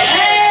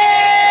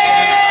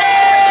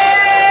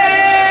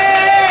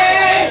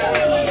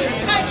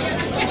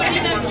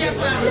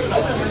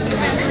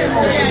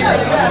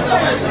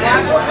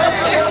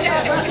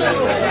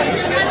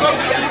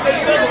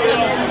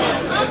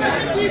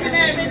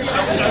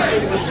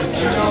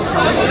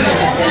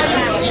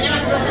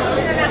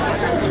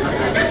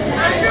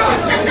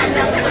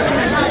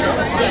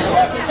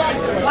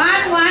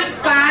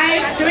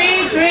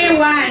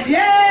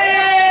 Yay!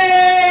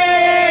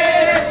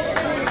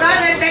 So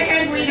the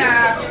second winner.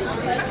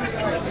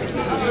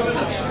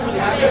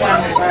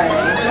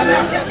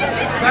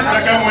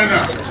 Second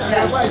winner.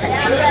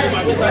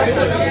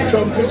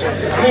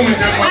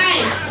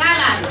 Nice,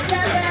 Lalas.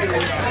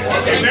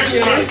 Okay, next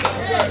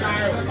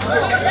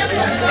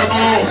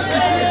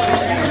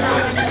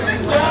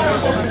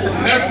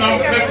one.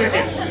 Let's take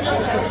it.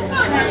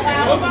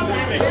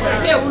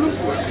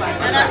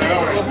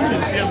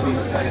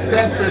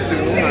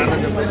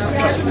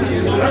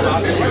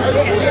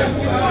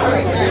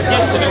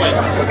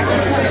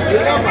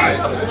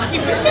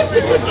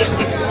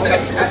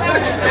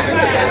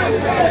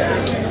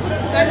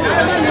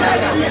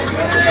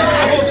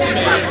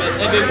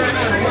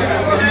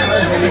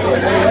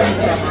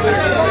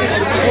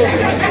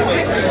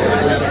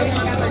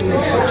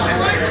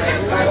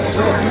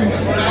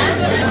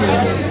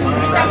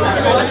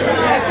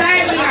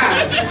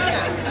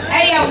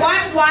 Hey,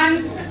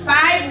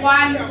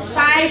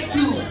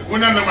 115152.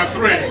 Winner number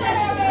 3.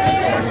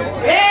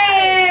 Hey,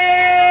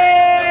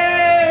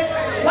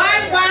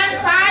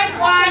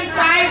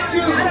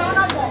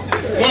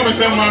 115152. What was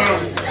that man?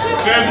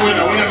 Third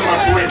winner, winner number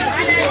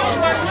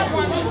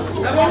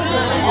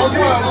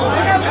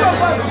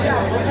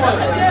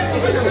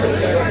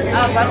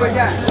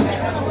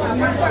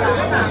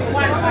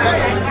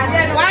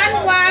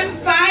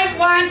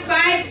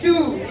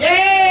 115152.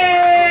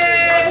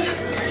 Yay!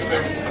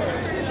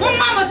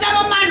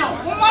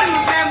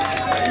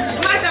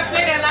 Must have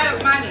paid a lot of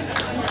money.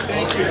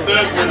 Thank you,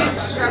 third winner.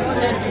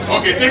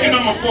 Okay, ticket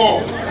number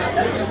 4.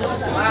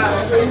 Wow.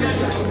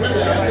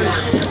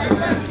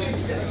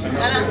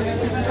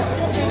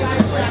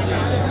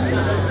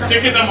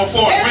 Ticket number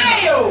 4.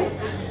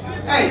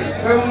 Hey,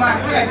 Kwahuman,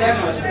 we are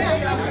demos.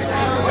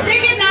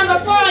 Ticket number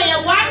 4,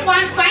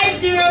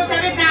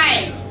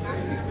 115079.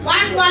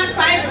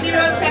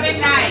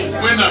 115079.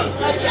 Winner.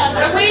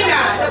 The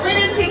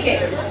winning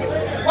ticket.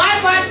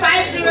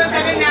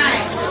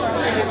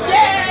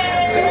 115079.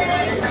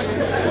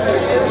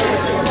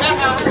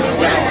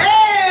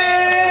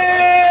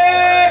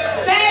 Hey!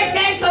 First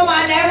time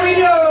someone there we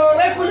go.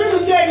 We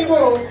couldn't do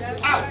anymore.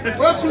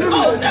 79.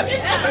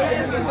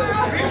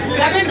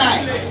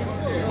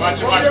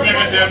 Watch me,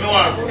 say no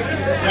one.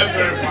 Let's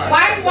verify.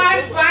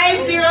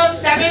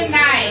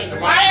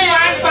 115079.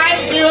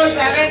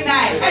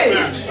 115079.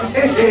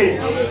 Hey,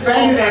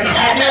 President,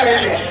 I tell you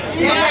this.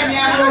 Yes, I'm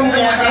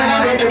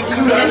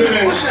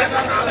Congratulations.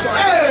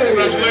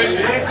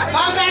 Congratulations.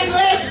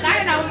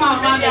 I don't know more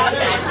around the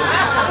outside.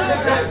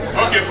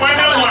 Okay,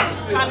 final one.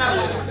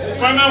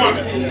 Final one.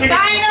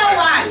 Final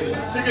one.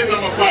 Ticket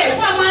number 5. Hey,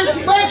 one man,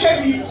 one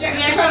tribute. You can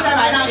show some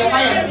right now. You're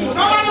buying.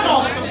 No one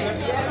knows.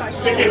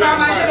 Ticket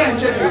number 5.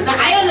 The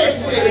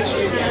ILS is a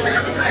tribute.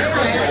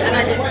 And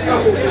I did.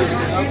 Oh,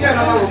 you don't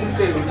know what I'm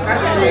saying.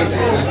 That's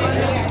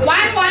amazing.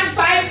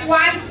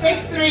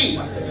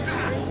 115163.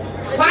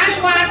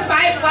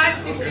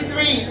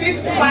 115163.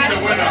 51.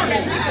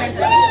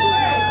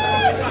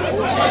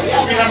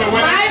 We have a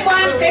winner.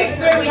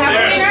 5163. We have a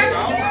winner.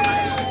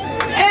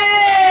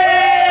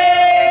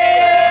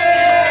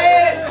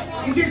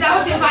 It is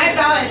out in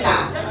 $5,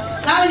 sir.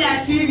 Now we are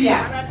TV.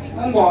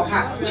 On walk.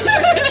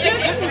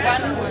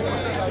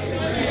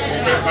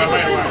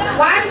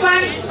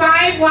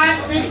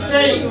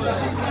 115163.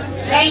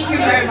 Thank you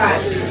very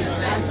much.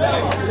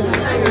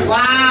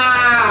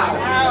 Wow.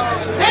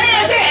 Let me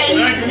say,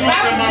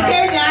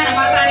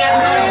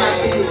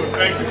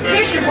 Thank you,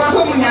 Mr.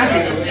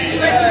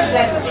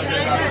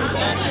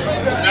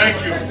 Thank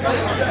you.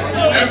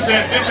 I'm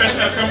saying this session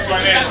has come to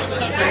an end.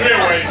 It's a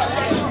real way.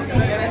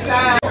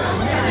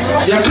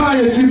 Yaka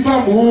yetifa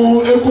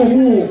mo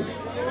ekohu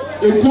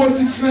eko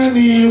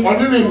titrani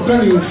one ne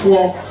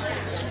mpanimfo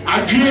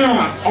adwen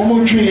a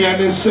omodwen ya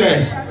ne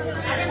se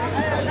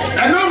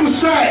enam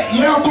say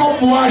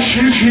Yakobo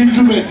Shishi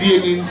to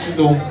Median into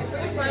no.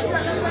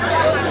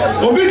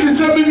 Obi to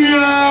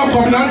Seminia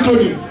from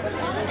Anthony.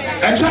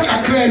 Attack a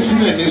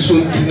crazy and a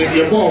son to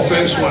your ball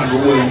first one.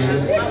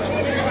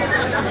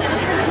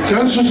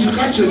 Chances to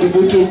catch the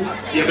bottle,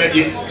 your bed.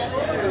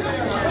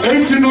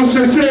 Ain't no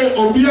say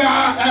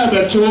Obia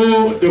ever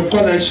told the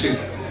connection.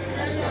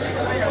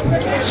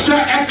 Sir,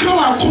 I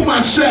come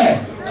and say,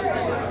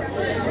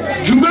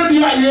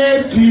 Jumedia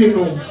ye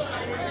Dino.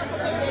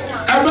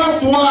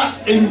 Ababoa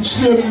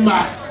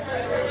enchema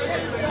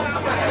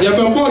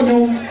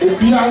yababonyo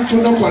obi anto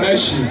no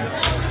connection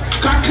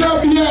kakra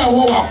bia e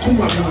wo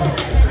wakoma no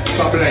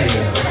fabra ye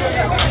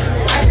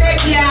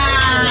abia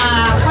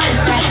quite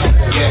strike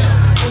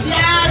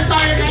yeah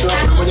sorry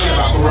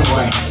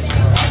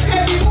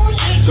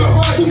so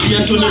obi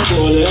anto no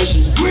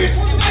connection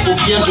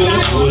obi anto no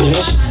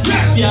connection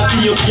bia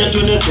bia obi anto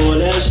no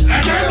connection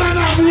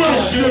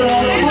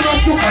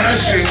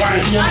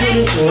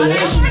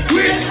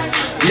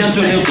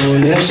bientôt le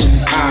collège,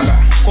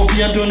 oh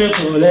bientôt le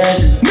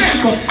collège,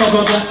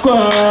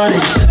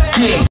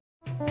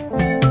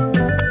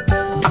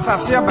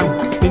 Assassin,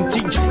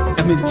 mentija,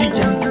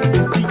 mentija,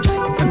 mentija,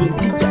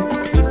 mentija,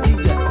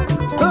 mentija.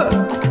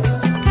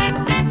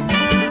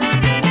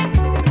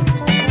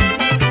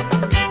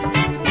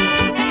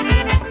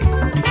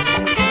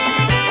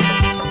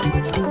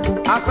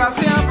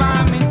 Assassin,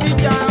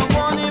 mentija,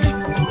 bonimi.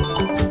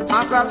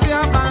 Assassin,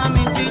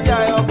 mentija,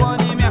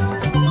 bonimi.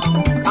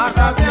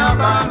 Assassin,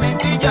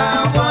 mentija,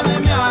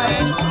 bonimi.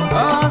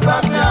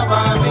 Assassin,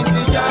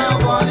 mentija,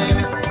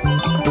 bonimi.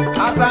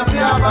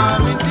 Assassin,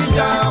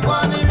 mentija,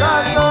 bonimi.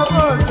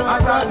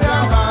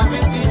 Assassin,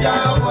 mentija,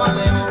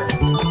 bonimi.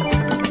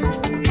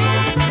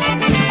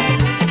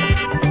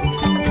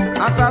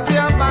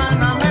 Assassin,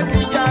 na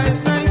mentija,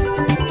 sei.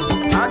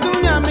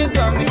 Adunya mi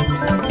domi,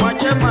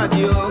 wache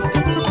madio.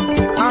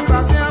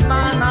 Assassin,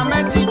 na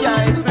mentija,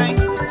 sei.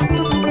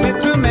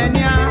 Metu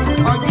menia,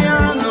 ogia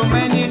no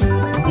meni.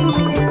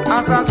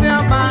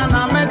 Assassin,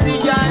 na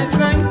mentija,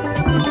 sei.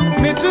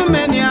 Metu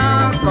menia,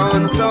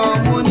 konto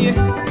munie.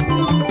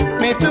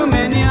 Metu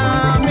menia,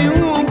 mi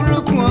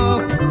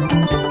ubrukuo.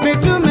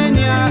 Metu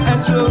menia,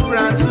 etu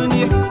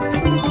brantunie.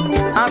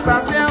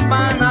 Assassin,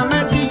 na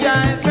mentija,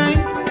 sei.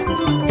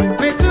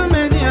 Metu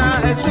menia,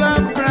 etu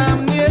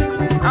aframnie.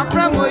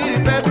 Aframo yi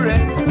pebre,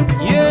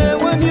 ye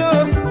wenyo.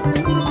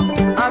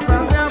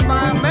 Assassin,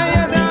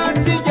 meya da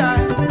tija.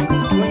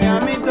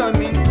 Unyami do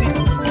minti,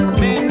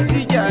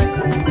 mentija.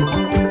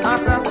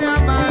 Assassin,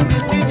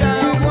 mentija,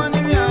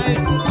 wonimi ai.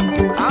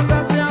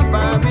 Assassin,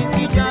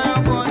 mentija,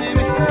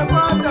 wonimi.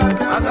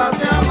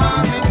 Assassin,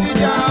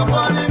 mentija,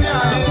 wonimi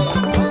ai.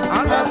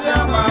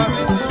 Assassin,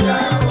 mentija,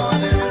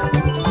 wonimi.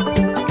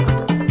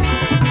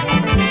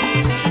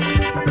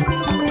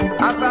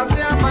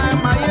 Assassin,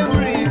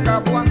 mayuri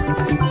kabwa.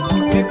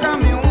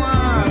 Ekami wa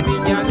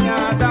binyanya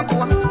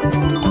dabwa.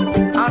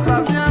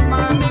 Assassin,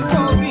 mi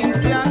ko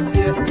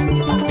bintiasie.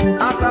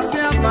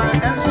 Assassin,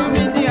 enso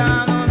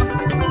midiano.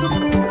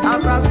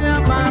 Assassin,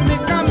 mi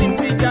kamin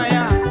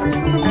tijaya.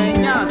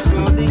 Enya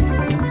sudi,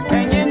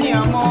 enye ni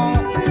amo.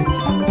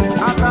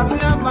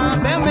 Assassin,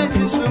 beme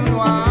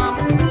sisumwa.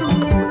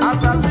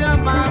 Assassin,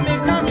 mi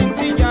kamin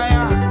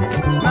tijaya.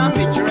 Na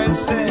mi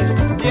dresse,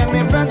 ye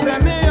mi pese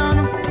mi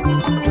yono.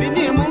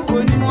 Bidi mungu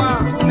ni mwa,